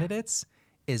the candidates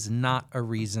is not a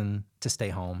reason to stay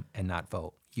home and not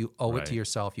vote. You owe it to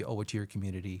yourself. You owe it to your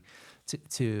community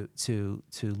to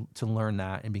learn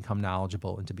that and become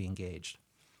knowledgeable and to be engaged.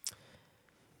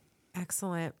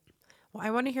 Excellent. Well,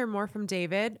 I want to hear more from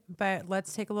David, but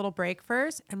let's take a little break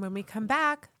first. And when we come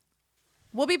back,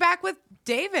 we'll be back with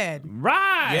David.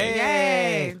 Right.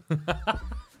 Yay.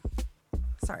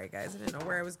 Sorry, guys. I didn't know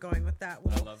where I was going with that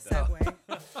little segue.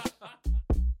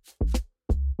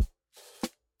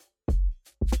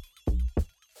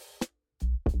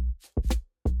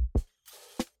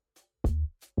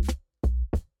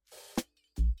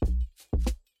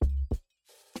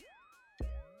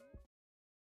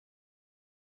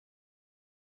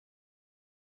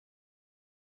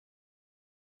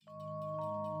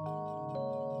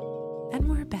 And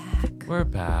we're back. We're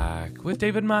back with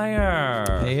David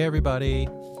Maier. Hey, everybody.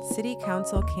 City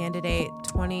Council candidate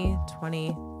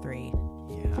 2023.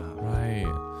 Yeah. Right.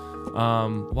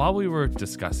 While we were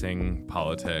discussing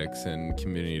politics and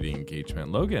community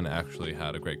engagement, Logan actually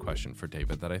had a great question for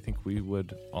David that I think we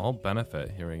would all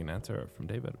benefit hearing an answer from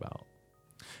David about.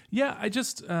 Yeah, I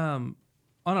just, on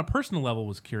a personal level,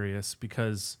 was curious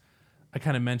because I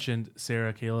kind of mentioned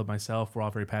Sarah, Caleb, myself, we're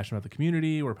all very passionate about the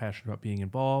community. We're passionate about being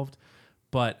involved.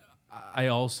 But I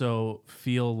also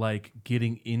feel like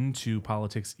getting into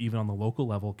politics, even on the local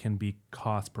level, can be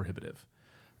cost prohibitive.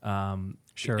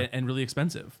 Sure. And really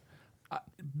expensive.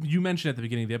 You mentioned at the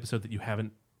beginning of the episode that you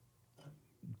haven't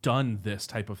done this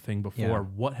type of thing before. Yeah.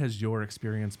 What has your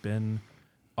experience been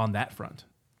on that front?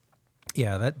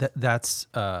 Yeah, that's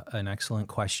an excellent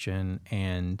question,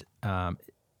 and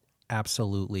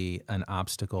absolutely an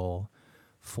obstacle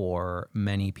for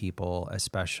many people,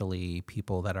 especially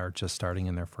people that are just starting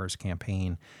in their first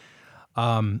campaign.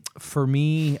 For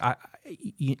me,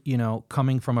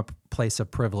 coming from a place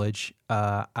of privilege,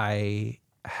 I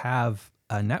have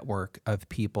a network of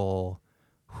people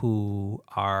who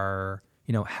are,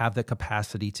 have the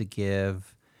capacity to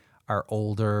give, are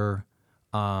older,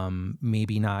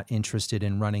 maybe not interested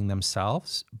in running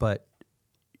themselves, but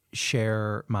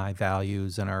share my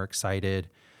values and are excited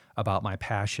about my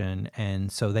passion.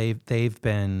 And so they've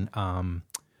been,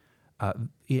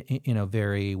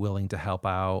 very willing to help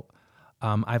out.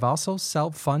 I've also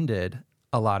self-funded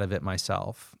a lot of it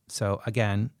myself. So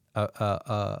again,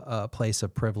 a place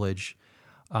of privilege,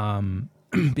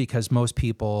 because most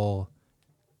people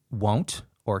won't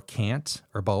or can't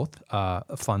or both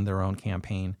fund their own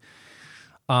campaign.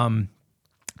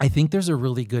 I think there's a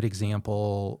really good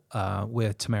example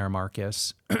with Tamara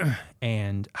Marcus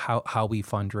and how we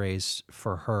fundraise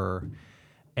for her.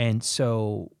 And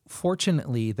so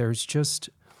fortunately, there's just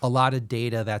a lot of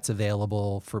data that's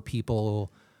available for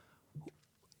people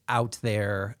out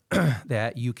there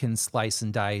that you can slice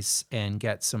and dice and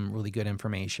get some really good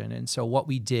information. And so what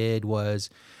we did was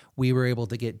we were able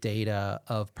to get data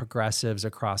of progressives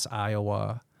across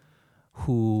Iowa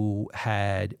who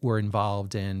were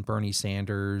involved in Bernie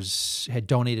Sanders, had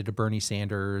donated to Bernie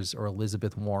Sanders or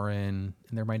Elizabeth Warren,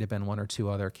 and there might have been one or two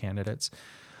other candidates.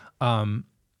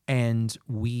 And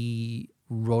we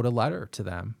wrote a letter to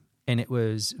them, and it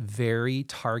was very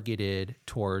targeted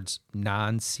towards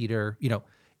non-Cedar.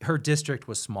 Her district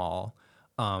was small.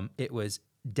 It was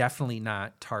definitely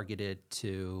not targeted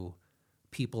to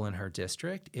people in her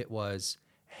district. It was,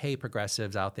 hey,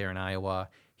 progressives out there in Iowa,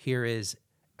 here is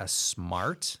a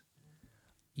smart,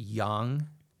 young,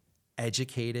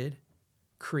 educated,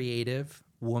 creative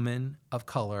woman of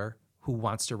color who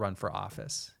wants to run for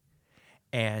office.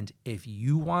 And if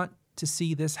you want to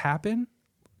see this happen,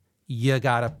 you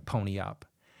got to pony up.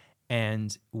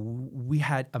 And we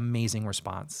had amazing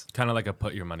response. Kind of like a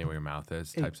put your money where your mouth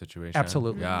is type situation.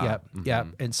 Absolutely. Yeah. Yep. Yep.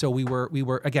 And so we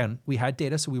were again, we had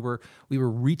data. So we were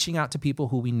reaching out to people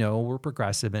who we know were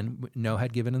progressive and know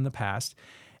had given in the past.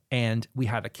 And we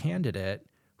had a candidate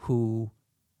who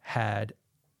had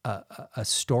a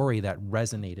story that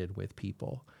resonated with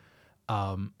people.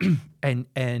 And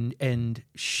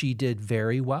she did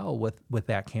very well with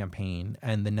that campaign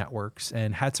and the networks,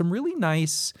 and had some really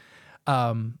nice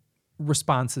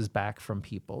responses back from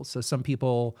people. So some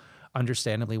people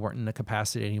understandably weren't in the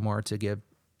capacity anymore to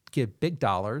give big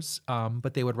dollars,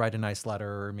 but they would write a nice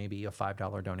letter or maybe a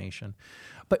 $5 donation.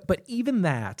 But even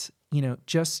that,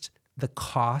 just the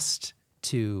cost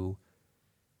to,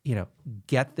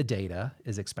 get the data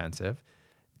is expensive.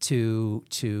 To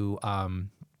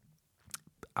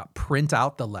print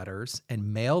out the letters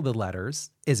and mail the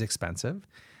letters is expensive.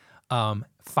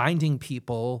 Finding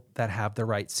people that have the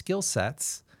right skill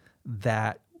sets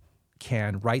that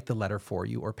can write the letter for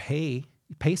you or pay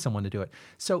someone to do it.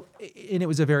 So, and it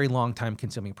was a very long time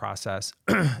consuming process.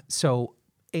 So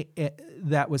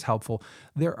that was helpful.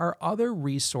 There are other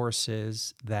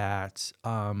resources that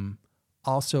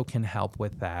also can help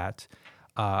with that.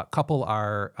 A couple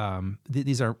are,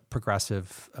 these are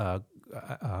progressive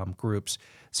groups.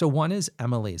 So one is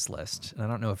Emily's List. And I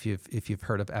don't know if you've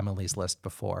heard of Emily's List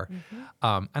before.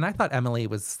 Mm-hmm. And I thought Emily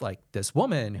was like this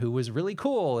woman who was really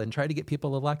cool and tried to get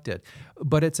people elected.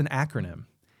 But it's an acronym.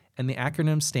 And the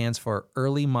acronym stands for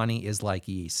Early Money is Like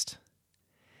Yeast.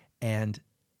 And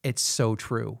it's so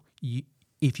true.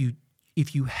 If you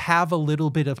have a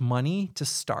little bit of money to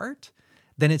start,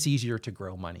 then it's easier to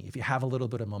grow money. If you have a little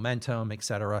bit of momentum, et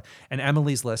cetera. And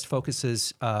Emily's List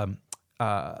focuses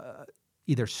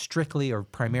either strictly or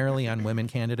primarily on women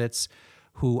candidates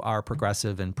who are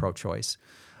progressive and pro-choice.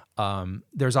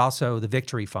 There's also the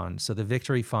Victory Fund. So the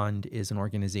Victory Fund is an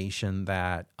organization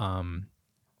that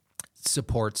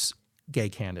supports gay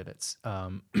candidates.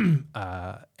 And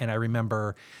I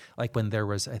remember like when there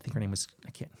was, I think her name was,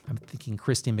 I'm thinking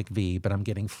Christy McVie, but I'm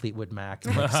getting Fleetwood Mac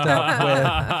mixed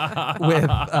up with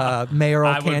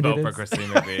mayoral candidates. I would vote for Christy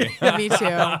McVie. Me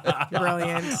too.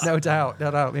 Brilliant. No doubt.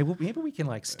 Maybe we can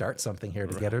like start something here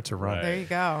together to run. Right. There you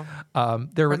go. From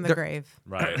the grave.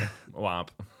 Right. Womp.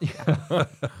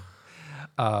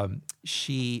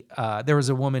 There was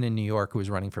a woman in New York who was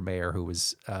running for mayor who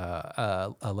was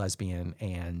a lesbian,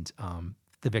 and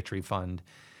the Victory Fund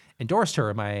endorsed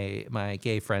her. My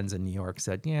gay friends in New York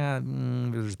said,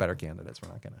 there's better candidates. We're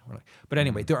not gonna. But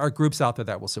anyway, there are groups out there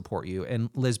that will support you. And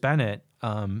Liz Bennett,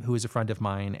 who is a friend of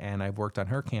mine, and I've worked on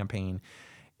her campaign,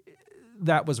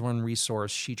 that was one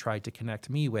resource she tried to connect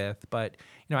me with. But,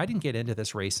 I didn't get into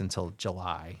this race until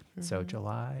July. Mm-hmm. So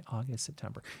July, August,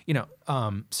 September,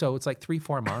 so it's like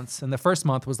 3-4 months. And the first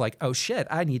month was like, oh shit,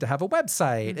 I need to have a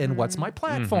website. Mm-hmm. And what's my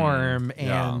platform? Mm-hmm.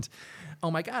 And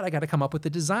oh my God, I got to come up with a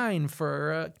design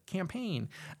for a campaign.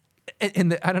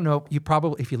 And I don't know, you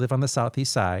probably, if you live on the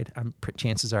Southeast side,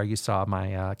 chances are you saw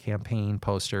my campaign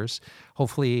posters.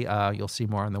 Hopefully you'll see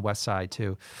more on the West side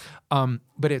too.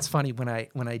 But it's funny, when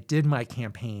I did my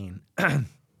campaign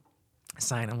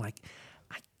sign, I'm like,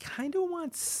 I kind of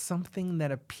want something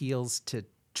that appeals to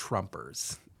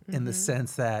Trumpers, mm-hmm. in the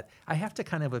sense that I have to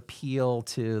kind of appeal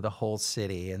to the whole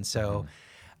city. And so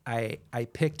I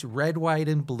picked red, white,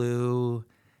 and blue.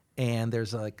 And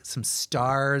there's like some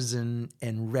stars and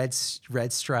red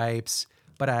stripes,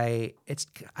 but I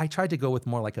tried to go with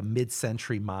more like a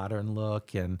mid-century modern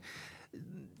look and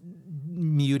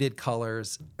muted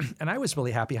colors, and I was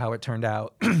really happy how it turned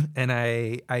out. And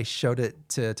I showed it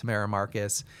to Tamara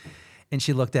Marcus, and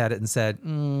she looked at it and said,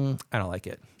 "I don't like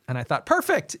it." And I thought,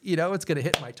 perfect, it's going to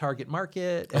hit my target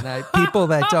market, and people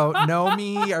that don't know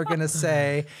me are going to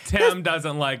say, Tam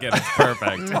doesn't like it. It's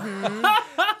perfect. Mm-hmm.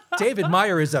 David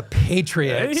Maier is a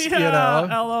patriot,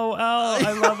 LOL.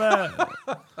 I love it.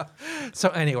 So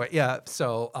anyway,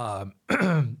 so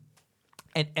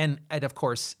and of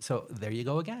course, so there you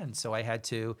go again. So I had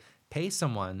to pay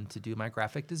someone to do my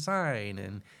graphic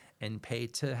design and pay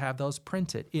to have those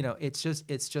printed. It's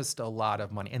just a lot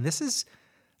of money, and this is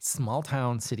small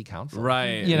town city council,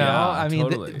 right? I mean,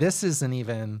 totally. This isn't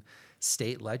even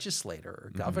state legislator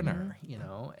or governor,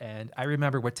 and I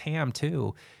remember with Tam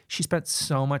too, she spent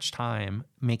so much time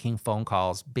making phone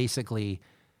calls, basically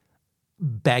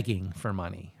begging for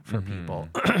money for people.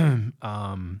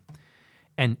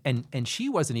 and she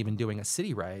wasn't even doing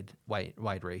a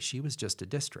wide race. She was just a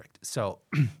district. So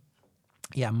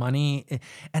yeah, money.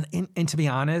 And to be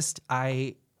honest,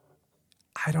 I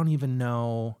don't even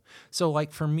know. So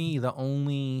like for me, the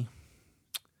only,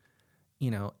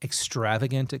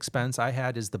 extravagant expense I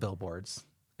had is the billboards.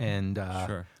 And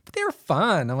Sure. but they were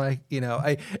fun. I'm like,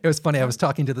 it was funny. I was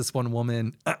talking to this one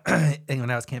woman and when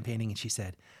I was campaigning, and she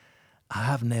said,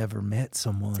 "I've never met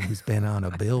someone who's been on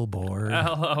a billboard."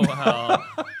 LOL.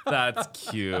 That's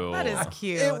cute. That is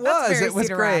cute. It That's was. very It was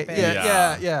Cedar great.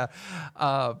 Rapids. Yeah.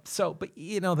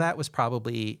 But that was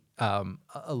probably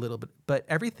a little bit. But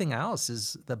everything else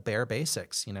is the bare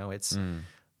basics. It's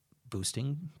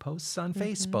boosting posts on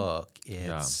Facebook.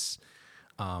 It's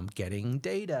getting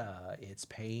data. It's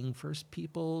paying for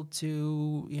people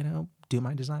to do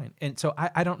my design. And so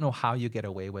I don't know how you get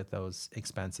away with those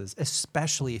expenses,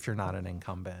 especially if you're not an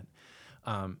incumbent.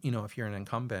 If you're an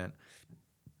incumbent,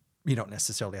 you don't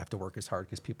necessarily have to work as hard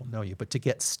because people know you. But to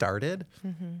get started,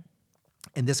 and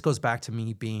this goes back to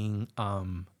me being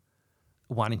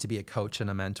wanting to be a coach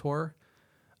and a mentor,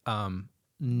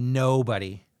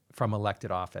 nobody from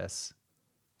elected office,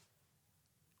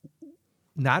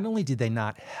 not only did they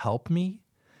not help me,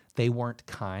 they weren't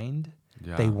kind.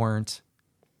 Yeah. They weren't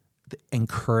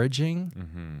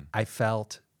encouraging. I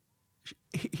felt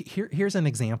here's an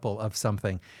example of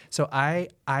something. So I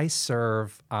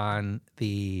serve on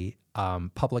the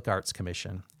Public Arts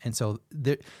Commission, and so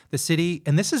the city,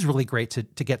 and this is really great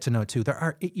to get to know too. There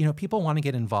are people want to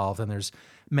get involved, and there's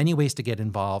many ways to get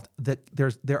involved.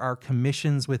 There are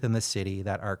commissions within the city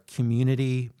that are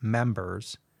community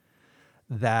members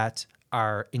that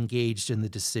are engaged in the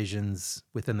decisions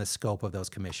within the scope of those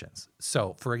commissions.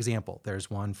 So, for example,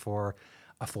 there's one for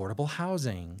affordable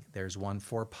housing, there's one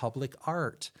for public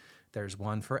art, there's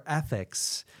one for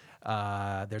ethics,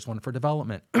 there's one for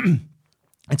development.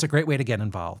 It's a great way to get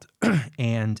involved.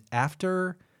 And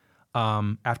after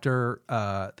the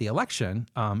election,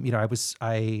 I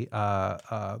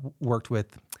worked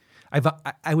with.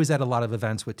 I was at a lot of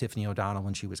events with Tiffany O'Donnell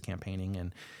when she was campaigning,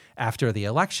 and after the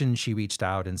election, she reached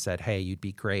out and said, "Hey, you'd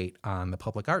be great on the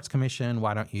Public Arts Commission.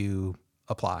 Why don't you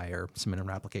apply or submit an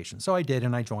application?" So I did,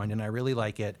 and I joined, and I really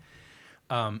like it.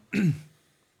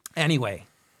 Anyway,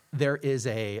 there is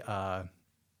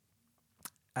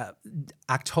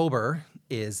October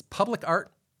is Public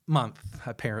Art Month,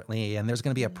 apparently, and there's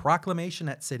going to be a proclamation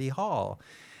at City Hall,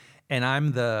 and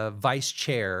I'm the vice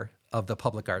chair of the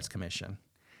Public Arts Commission.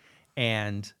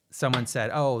 And someone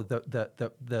said, "Oh,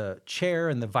 the chair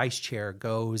and the vice chair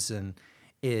goes and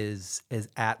is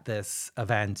at this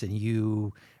event, and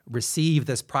you receive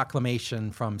this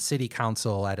proclamation from City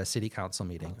Council at a City Council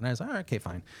meeting." And I was like, "All right, okay,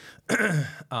 fine."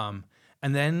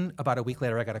 And then about a week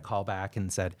later, I got a call back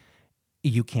and said,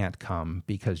 "You can't come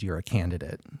because you're a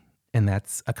candidate, and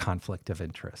that's a conflict of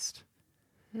interest."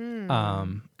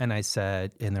 And I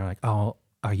said, and they're like, "Oh,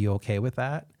 are you okay with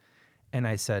that?" And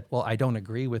I said, "Well, I don't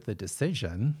agree with the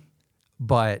decision,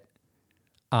 but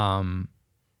I'm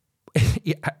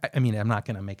not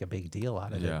going to make a big deal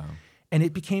out of it." And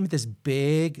it became this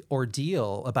big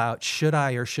ordeal about should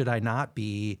I or should I not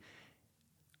be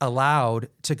allowed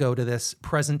to go to this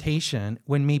presentation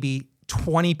when maybe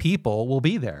 20 people will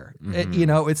be there.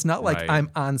 It's not like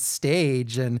I'm on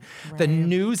stage and the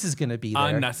news is going to be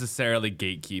there. Unnecessarily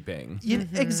gatekeeping.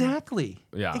 Exactly.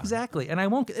 Yeah. Exactly. And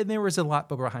and there was a lot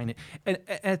behind it. And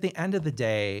at the end of the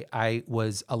day, I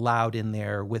was allowed in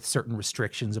there with certain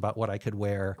restrictions about what I could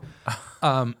wear.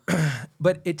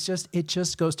 But it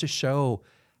just goes to show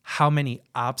how many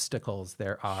obstacles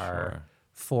there are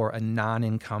for a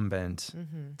non-incumbent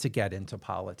to get into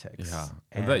politics. Yeah.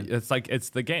 And it's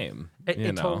the game.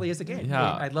 It totally is a game.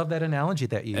 Yeah. I love that analogy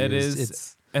that you It used.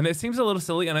 is. And it seems a little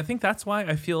silly. And I think that's why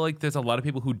I feel like there's a lot of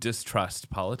people who distrust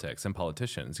politics and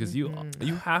politicians, because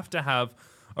you have to have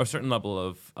a certain level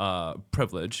of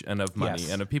privilege and of money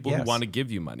and of people who want to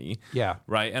give you money. Yeah.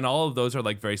 Right. And all of those are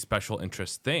like very special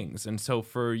interest things. And so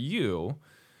for you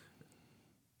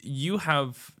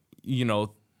have,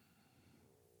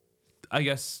 I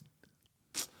guess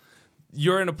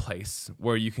you're in a place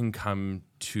where you can come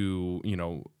to,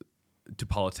 to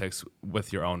politics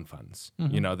with your own funds,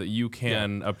 that you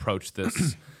can approach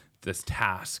this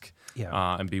task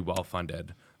and be well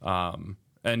funded,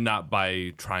 and not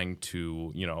by trying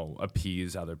to,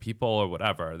 appease other people or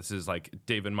whatever. This is like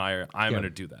David Maier, I'm going to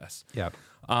do this. Yeah.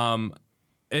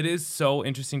 It is so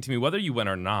interesting to me, whether you win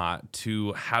or not,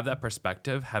 to have that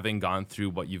perspective, having gone through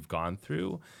what you've gone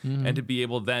through, and to be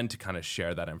able then to kind of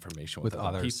share that information with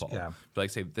other others, people. yeah. Be like,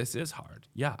 say, this is hard.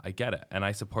 Yeah, I get it. And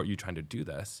I support you trying to do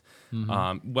this,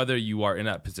 whether you are in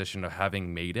that position of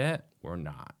having made it or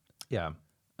not. Yeah.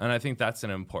 And I think that's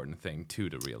an important thing too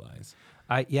to realize.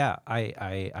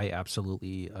 I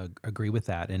absolutely agree with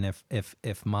that. And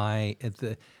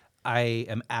I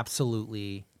am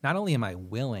absolutely, not only am I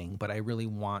willing, but I really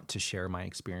want to share my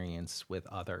experience with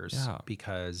others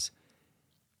because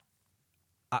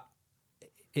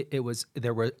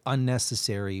there were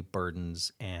unnecessary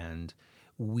burdens, and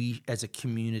we as a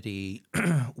community,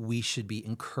 we should be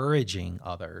encouraging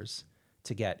others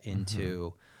to get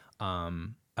into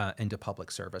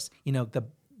public service. You know,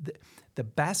 the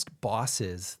best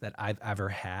bosses that I've ever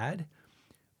had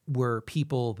were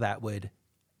people that would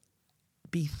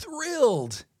be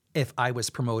thrilled if I was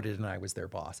promoted and I was their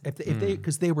boss. If they,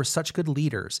 because they were such good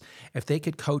leaders, if they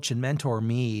could coach and mentor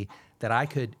me that I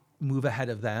could move ahead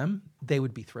of them, they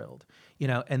would be thrilled. You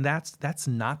know, and that's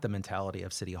not the mentality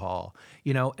of City Hall.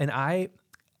 You know, and I've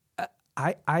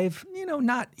you know,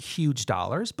 not huge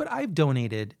dollars, but I've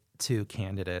donated to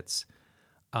candidates,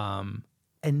 and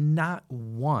not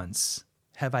once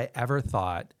have I ever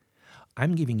thought,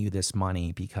 I'm giving you this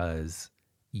money because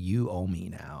you owe me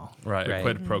now. Right.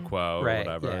 Quid pro quo or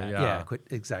whatever. Yeah.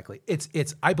 Exactly.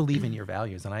 It's I believe in your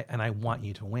values, and I want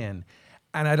you to win.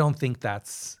 And I don't think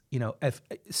that's, you know,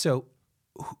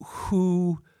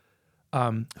 who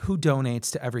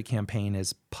donates to every campaign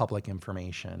is public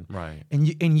information. Right.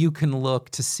 And you can look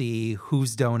to see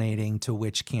who's donating to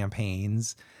which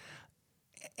campaigns.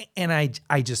 And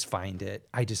I just find it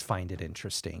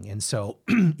interesting. And so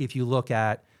if you look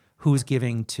at who's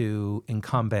giving to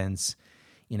incumbents,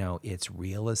 you know, it's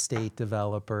real estate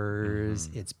developers,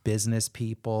 it's business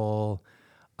people.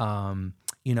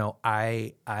 You know,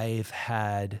 I've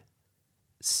had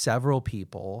several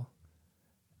people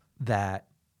that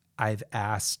I've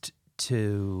asked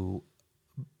to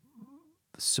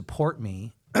support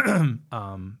me,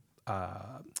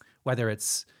 whether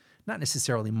it's not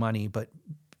necessarily money, but,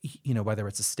 you know, whether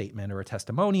it's a statement or a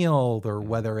testimonial, or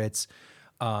whether it's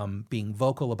being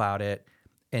vocal about it.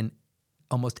 And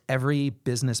almost every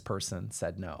business person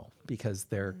said no because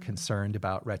they're concerned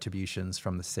about retributions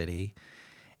from the city.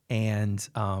 And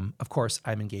of course,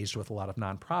 I'm engaged with a lot of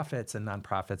nonprofits, and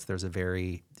nonprofits, there's a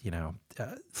very, you know,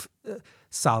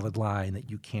 solid line that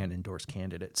you can't endorse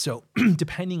candidates. So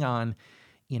depending on,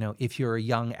 you know, if you're a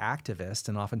young activist,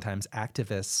 and oftentimes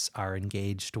activists are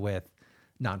engaged with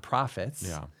nonprofits,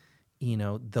 you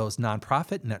know, those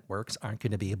nonprofit networks aren't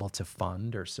going to be able to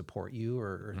fund or support you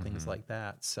or things like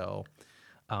that. So,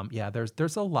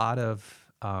 there's a lot of,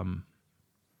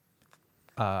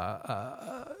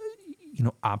 you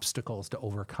know, obstacles to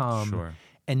overcome,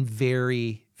 and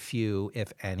very few,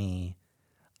 if any,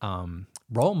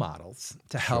 role models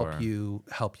to help you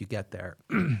get there.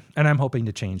 And I'm hoping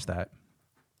to change that.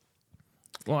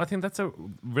 Well, I think that's a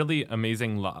really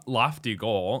amazing, lofty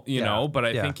goal, you know, but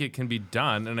I think it can be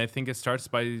done. And I think it starts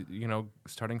by, you know,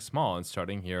 starting small and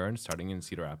starting here and starting in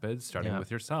Cedar Rapids, starting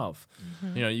with yourself.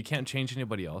 You know, you can't change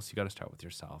anybody else. You got to start with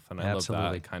yourself. And I love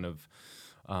that kind of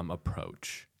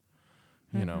approach,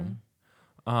 you know.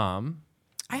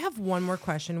 I have one more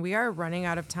question. We are running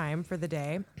out of time for the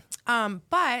day.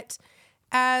 But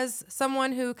as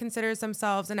someone who considers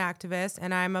themselves an activist,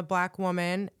 and I'm a Black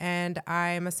woman, and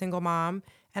I'm a single mom,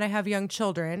 and I have young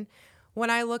children, when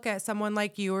I look at someone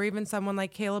like you, or even someone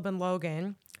like Caleb and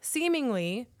Logan,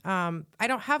 seemingly, I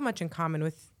don't have much in common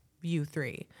with you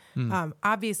three.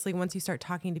 Obviously, once you start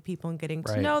talking to people and getting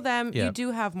to know them, you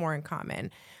do have more in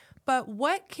common. But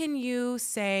what can you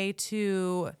say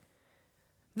to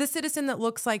the citizen that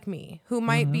looks like me, who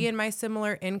might be in my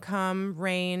similar income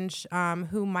range,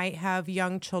 who might have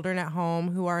young children at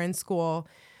home, who are in school,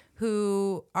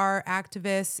 who are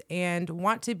activists and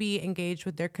want to be engaged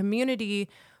with their community,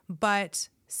 but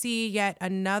see yet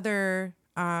another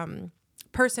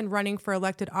person running for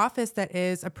elected office that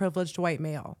is a privileged white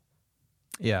male?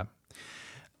 Yeah.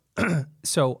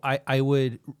 So I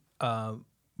would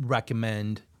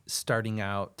recommend starting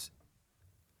out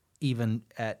even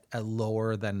at a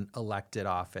lower than elected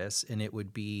office, and it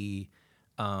would be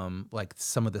like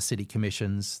some of the city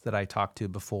commissions that I talked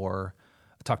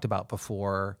about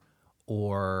before,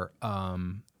 or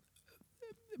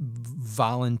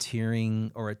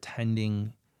volunteering or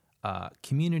attending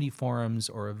community forums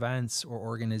or events or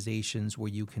organizations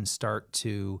where you can start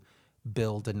to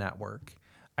build a network.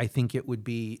 I think it would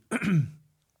be,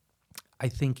 I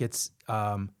think it's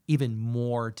even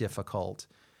more difficult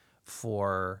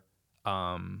for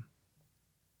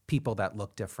people that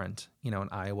look different, you know, and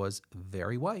I was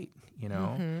very white, you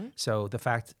know, so the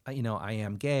fact, you know, I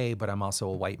am gay, but I'm also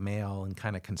a white male and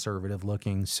kind of conservative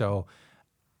looking. So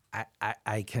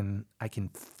I can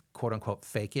quote unquote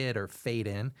fake it or fade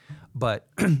in, but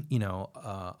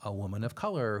a woman of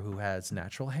color who has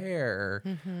natural hair,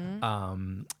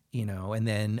 and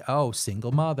then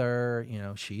single mother,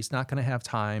 she's not going to have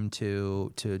time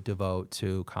to devote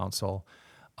to counsel.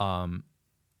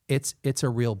 It's a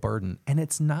real burden, and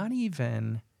it's not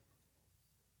even.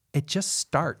 It just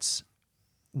starts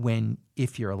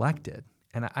if you're elected,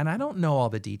 and I don't know all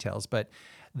the details, but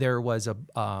there was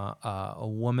a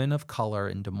woman of color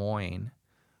in Des Moines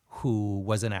who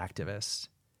was an activist,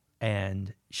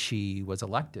 and she was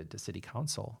elected to city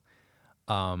council.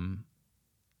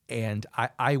 And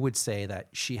I would say that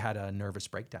she had a nervous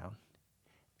breakdown,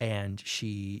 and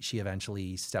she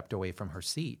eventually stepped away from her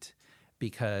seat,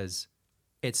 because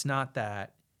it's not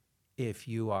that if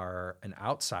you are an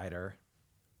outsider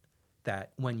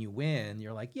that when you win,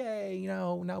 you're like, yay,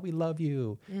 now we love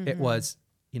you. Mm-hmm. It was,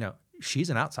 she's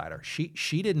an outsider.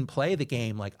 She didn't play the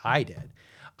game like I did.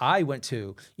 I went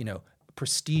to,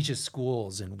 prestigious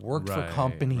schools and worked for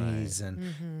companies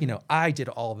and, I did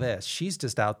all this. She's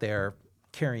just out there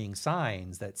carrying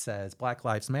signs that says Black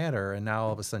Lives Matter, and now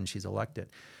all of a sudden she's elected.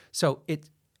 So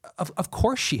of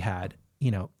course she had,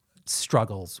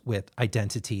 struggles with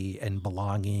identity and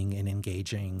belonging and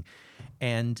engaging,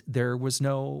 and there was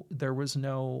no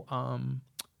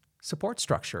support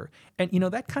structure. And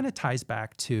that kind of ties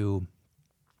back to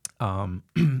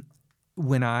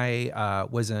when I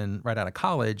was right out of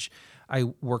college. I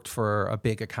worked for a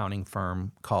big accounting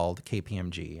firm called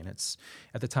KPMG, and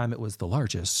at the time it was the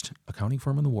largest accounting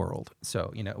firm in the world.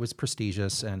 So it was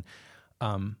prestigious, and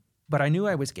but I knew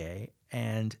I was gay,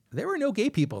 and there were no gay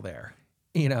people there.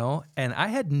 And I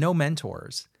had no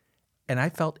mentors, and I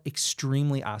felt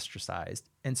extremely ostracized.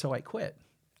 And so I quit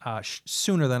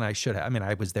sooner than I should have. I mean,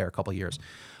 I was there a couple of years,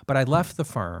 but I left the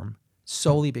firm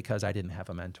solely because I didn't have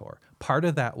a mentor. Part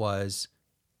of that was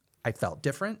I felt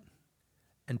different,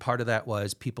 and part of that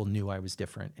was people knew I was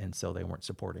different, and so they weren't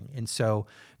supporting. And so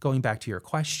going back to your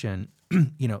question,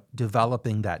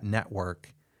 developing that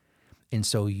network, and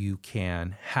so you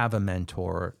can have a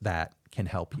mentor that can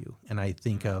help you. And I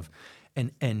think of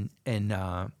And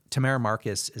Tamara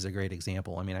Marcus is a great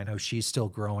example. I mean, I know she's still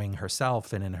growing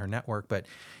herself and in her network, but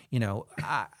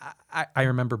I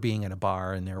remember being in a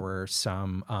bar, and there were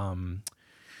some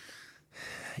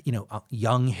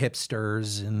young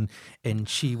hipsters, and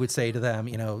she would say to them,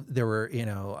 there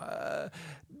were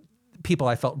people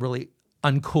I felt really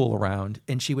uncool around,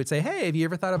 and she would say, "Hey, have you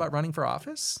ever thought about running for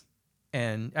office?"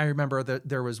 And I remember that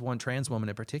there was one trans woman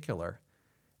in particular,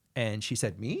 and she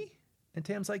said, "Me?" And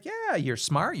Tam's like, "Yeah, you're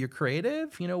smart, you're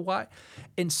creative, why?"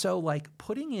 And so like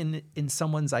putting in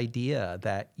someone's idea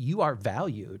that you are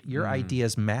valued, your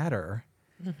ideas matter,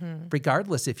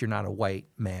 regardless if you're not a white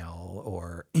male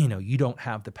or, you don't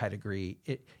have the pedigree,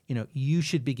 you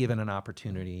should be given an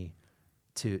opportunity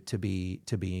to be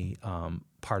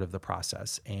part of the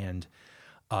process. And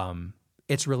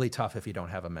it's really tough if you don't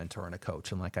have a mentor and a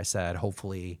coach. And like I said,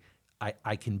 hopefully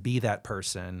I can be that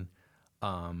person,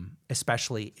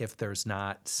 especially if there's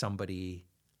not somebody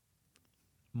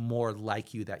more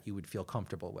like you that you would feel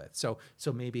comfortable with. So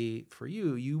maybe for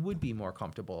you would be more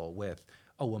comfortable with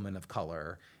a woman of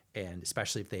color, and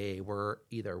especially if they were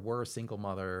a single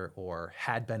mother or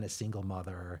had been a single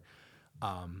mother.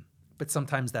 But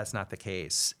sometimes that's not the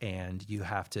case, and you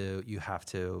have to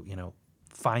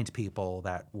find people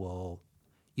that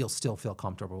you'll still feel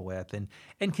comfortable with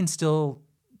and can still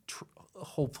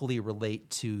hopefully relate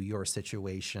to your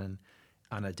situation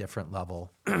on a different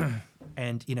level,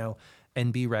 and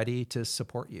be ready to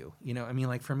support you.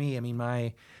 Like for me,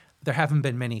 there haven't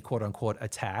been many quote unquote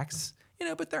attacks,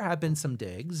 but there have been some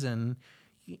digs, and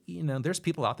there's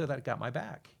people out there that got my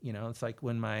back. It's like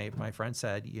when my friend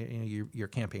said, your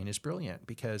campaign is brilliant,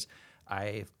 because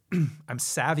I'm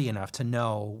savvy enough to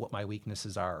know what my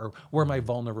weaknesses are or where my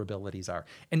vulnerabilities are.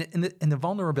 And the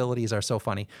vulnerabilities are so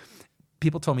funny.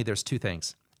 People told me there's two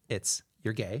things. It's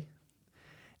you're gay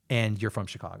and you're from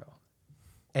Chicago.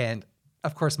 And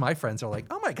of course my friends are like,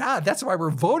 "Oh my God, that's why we're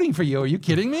voting for you. Are you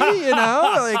kidding me?"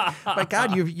 Like, my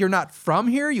God, you're not from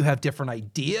here. You have different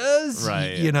ideas.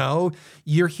 Right.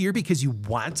 You're here because you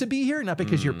want to be here, not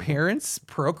because your parents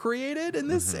procreated in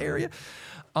this area.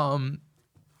 And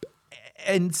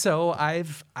so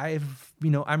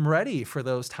I'm ready for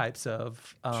those types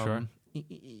of, Sure.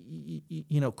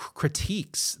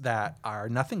 Critiques that are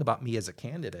nothing about me as a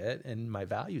candidate and my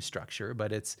value structure,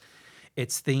 but it's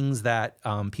things that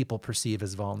people perceive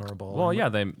as vulnerable. Well, yeah,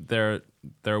 there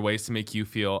are ways to make you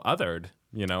feel othered,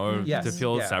 or to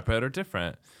feel separate or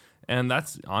different. And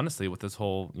that's honestly what this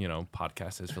whole,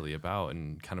 podcast is really about,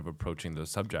 and kind of approaching those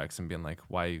subjects and being like,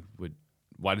 why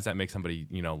does that make somebody,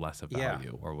 less of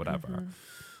value or whatever?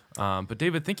 But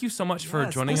David, thank you so much for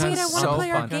Yes, joining this us. Wait, I was want to so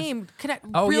play our fun. game. Can I,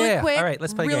 Oh, really yeah. quick? All right,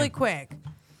 let's play a really game. quick.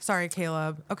 Sorry,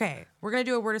 Caleb. Okay, we're going to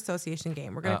do a word association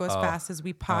game. We're going to go as fast as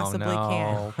we possibly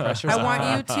can. Pressure's I want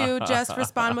on. you to just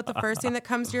respond with the first thing that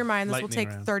comes to your mind. This will Lightning take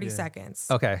round, 30 yeah. seconds.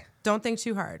 Okay. Don't think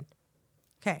too hard.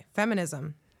 Okay,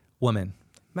 feminism, Woman.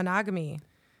 monogamy,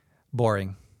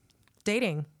 Boring.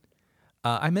 dating,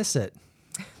 I miss it.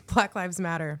 Black Lives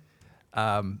Matter,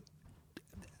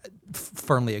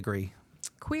 Firmly agree.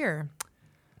 queer,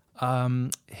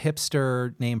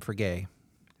 Hipster name for gay.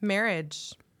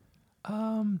 marriage,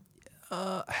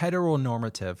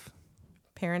 Heteronormative.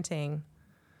 parenting,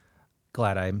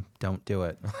 Glad I don't do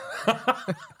it.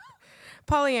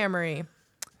 polyamory,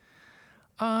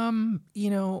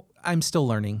 I'm still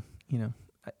learning.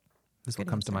 This is what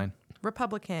comes to mind.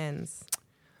 Republicans,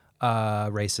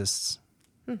 Racists.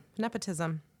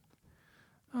 nepotism,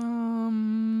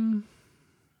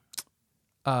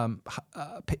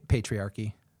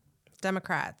 Patriarchy.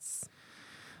 Democrats,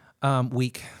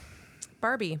 Weak.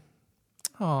 Barbie,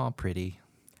 Oh, pretty.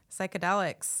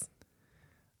 psychedelics,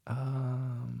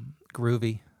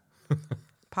 Groovy.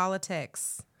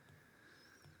 politics,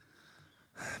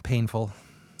 Painful.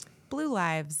 blue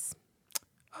lives,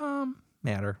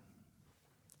 Matter.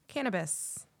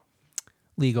 cannabis,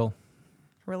 Legal.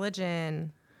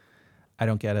 religion, I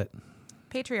don't get it.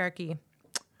 patriarchy,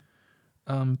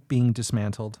 Being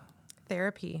dismantled.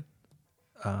 therapy,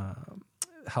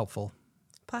 Helpful.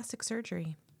 plastic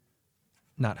surgery.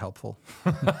 Not helpful.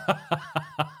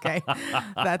 Okay,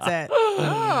 that's it.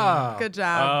 Good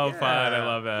job. Oh, fun. I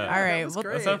love it. All right, well,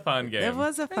 That's a fun game. it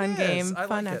was a fun is. game, I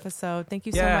fun like it. episode. Thank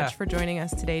you so Yeah. much for joining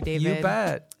us today, David. You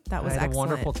bet. That was I had excellent. a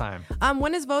wonderful time.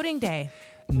 When is voting day?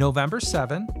 November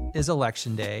 7th is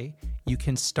election day. You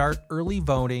can start early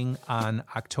voting on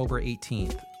October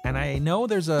 18th. And I know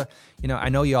I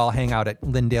know you all hang out at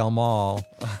Lindale Mall.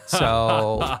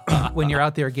 So when you're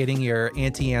out there getting your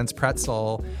Auntie Anne's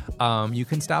pretzel, you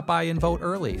can stop by and vote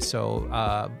early. So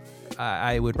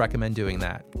I would recommend doing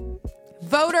that.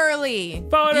 Vote early.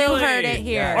 Vote you early. heard it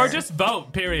here. Or just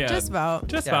vote, period. Just vote.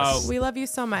 Just Yes. vote. We love you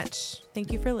so much.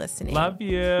 Thank you for listening. Love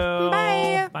you.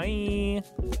 Bye. Bye.